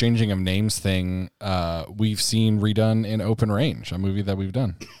whole exchanging of names thing, we've seen redone in Open Range, a movie that we've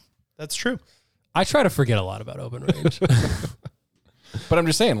done. That's true. I try to forget a lot about Open Range. But I'm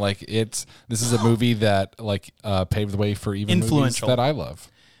just saying, like this is a movie that like paved the way for even movies that I love.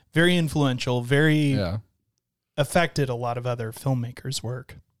 Very influential, very affected a lot of other filmmakers'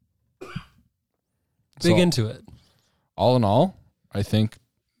 work. Big into it. All in all, I think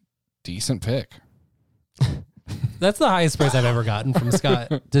decent pick. That's the highest praise I've ever gotten from Scott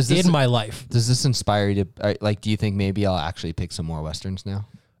in my life. Does this inspire you to like? Do you think maybe I'll actually pick some more Westerns now?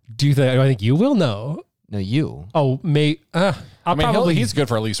 Do I think you will? No, you. Oh, he's good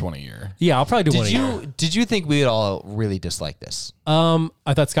for at least one a year. Yeah, I'll probably do one a year. Did you think we would all really dislike this? I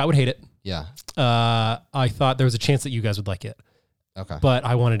thought Scott would hate it. Yeah. I thought there was a chance that you guys would like it. Okay. But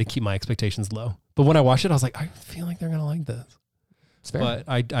I wanted to keep my expectations low. But when I watched it, I was like, I feel like they're gonna like this. It's fair.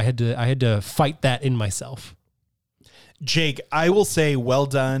 But I had to fight that in myself. Jake, I will say well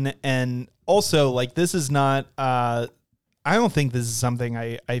done. And also, like, this is not, I don't think this is something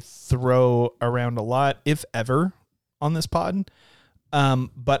I throw around a lot, if ever, on this pod.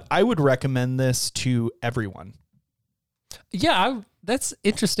 But I would recommend this to everyone. Yeah, that's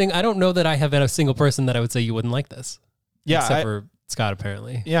interesting. I don't know that I have been a single person that I would say you wouldn't like this. Yeah. Except for Scott,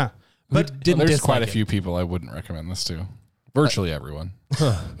 apparently. Yeah. But there's quite a few people I wouldn't recommend this to. Virtually everyone.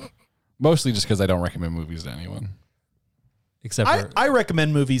 Mostly just because I don't recommend movies to anyone. Except I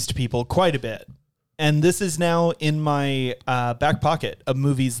recommend movies to people quite a bit. And this is now in my back pocket of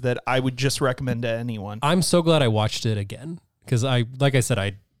movies that I would just recommend to anyone. I'm so glad I watched it again because like I said,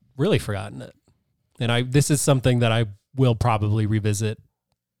 I'd really forgotten it. And this is something that I will probably revisit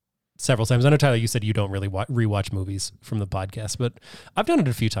several times. I know, Tyler, you said you don't really rewatch movies from the podcast, but I've done it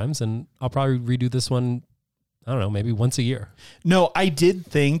a few times and I'll probably redo this one, I don't know, maybe once a year. No, I did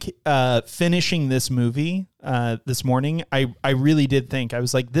think finishing this movie this morning, I really did think, I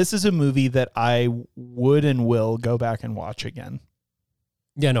was like, this is a movie that I would and will go back and watch again.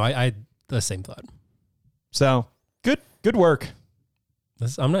 Yeah, no, I the same thought. So good work.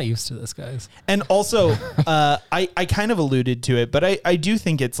 I'm not used to this, guys. And also, I kind of alluded to it, but I do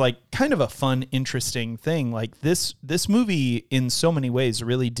think it's like kind of a fun, interesting thing. Like this movie in so many ways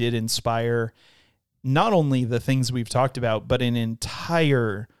really did inspire not only the things we've talked about, but an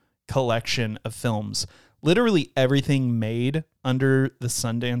entire collection of films. Literally everything made under the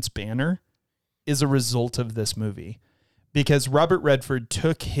Sundance banner is a result of this movie. Because Robert Redford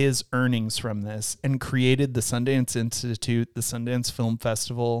took his earnings from this and created the Sundance Institute, the Sundance Film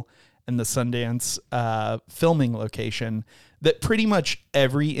Festival, and the Sundance filming location that pretty much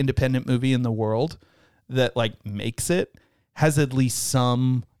every independent movie in the world that like makes it has at least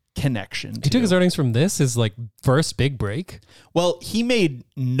some connection to. He took his earnings from this, his like first big break. Well, he made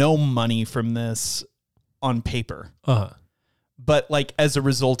no money from this on paper. But like as a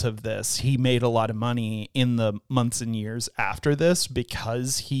result of this, he made a lot of money in the months and years after this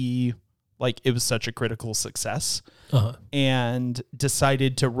because it was such a critical success and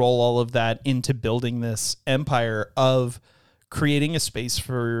decided to roll all of that into building this empire of creating a space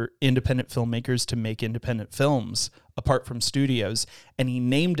for independent filmmakers to make independent films apart from studios. And he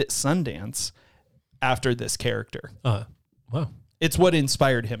named it Sundance after this character. Wow. It's what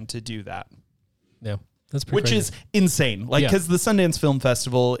inspired him to do that. Yeah. That's pretty which crazy. is insane. Like, Yeah. because the Sundance Film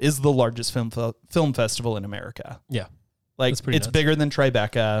Festival is the largest film festival in America. Yeah. Like, That's pretty it's nuts. bigger than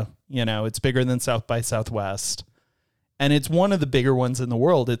Tribeca. You know, it's bigger than South by Southwest, and it's one of the bigger ones in the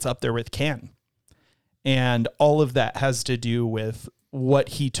world. It's up there with Cannes, and all of that has to do with what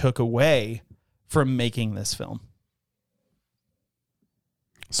he took away from making this film.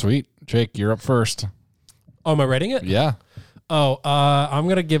 Sweet. Jake, you're up first. Oh, am I rating it? Yeah. Oh, I'm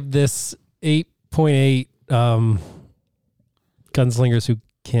going to give this 8.8 gunslingers who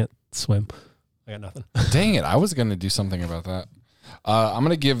can't swim. I got nothing. Dang it. I was going to do something about that. I'm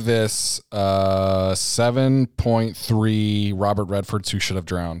going to give this 7.3 Robert Redfords who should have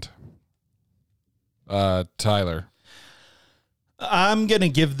drowned. Tyler. I'm going to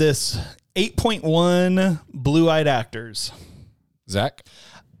give this 8.1 blue-eyed actors. Zach.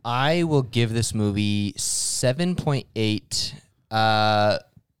 I will give this movie 7.8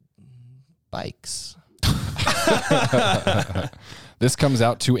 bikes. This comes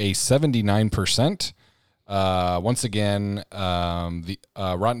out to a 79%. Once again, the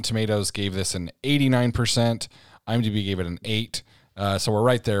Rotten Tomatoes gave this an 89%. IMDb gave it an 8. So we're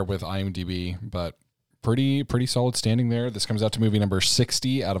right there with IMDb, but pretty solid standing there. This comes out to movie number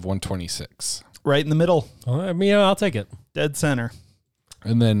 60 out of 126. Right in the middle. I mean, I'll take it. Dead center.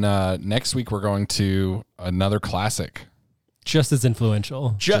 And then next week we're going to another classic. Just as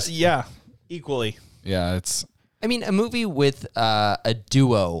influential. Yeah, equally. Yeah, it's I mean, a movie with a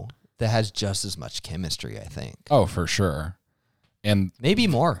duo that has just as much chemistry, I think. for sure. And Maybe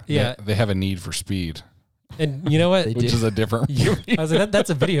more. Yeah. they have a need for speed, And you know what? They which do. is a different movie. I was like, that's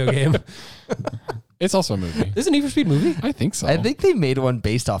a video game. It's also a movie. This is a Need for Speed movie? I think so. I think they made one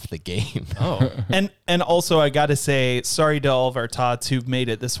based off the game. Oh. And also, I got to say, sorry to all of our tots who've made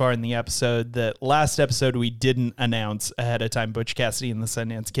it this far in the episode. That last episode we didn't announce ahead of time Butch Cassidy and the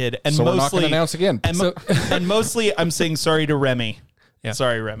Sundance Kid. And So we're not mostly, gonna announce again. And, and mostly, I'm saying sorry to Remy. Yeah.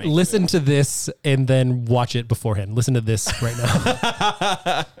 Sorry, Remy. Listen to this and then watch it beforehand. Listen to this right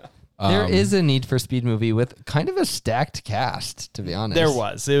now. There is a Need for Speed movie with kind of a stacked cast, to be honest. There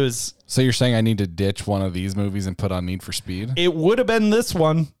was. It was. So you're saying I need to ditch one of these movies and put on Need for Speed? It would have been this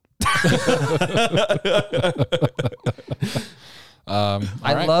one.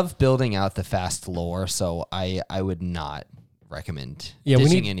 I love building out the fast lore, so I would not recommend Yeah, we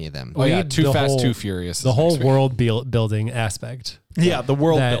ditching need- any of them. Oh, We yeah, need Too the Fast, whole- Too Furious. The is whole next week. world building aspect Yeah, the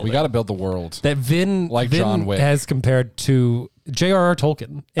world That- building. We got to build the world. that Vin, Like Vin John Wick. has compared to J.R.R.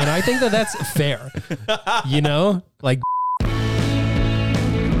 Tolkien. And I think that that's fair. You know? Like,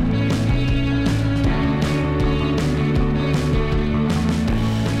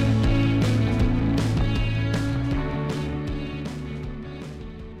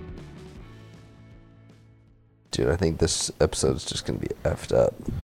 Dude, I think this episode's just going to be effed up.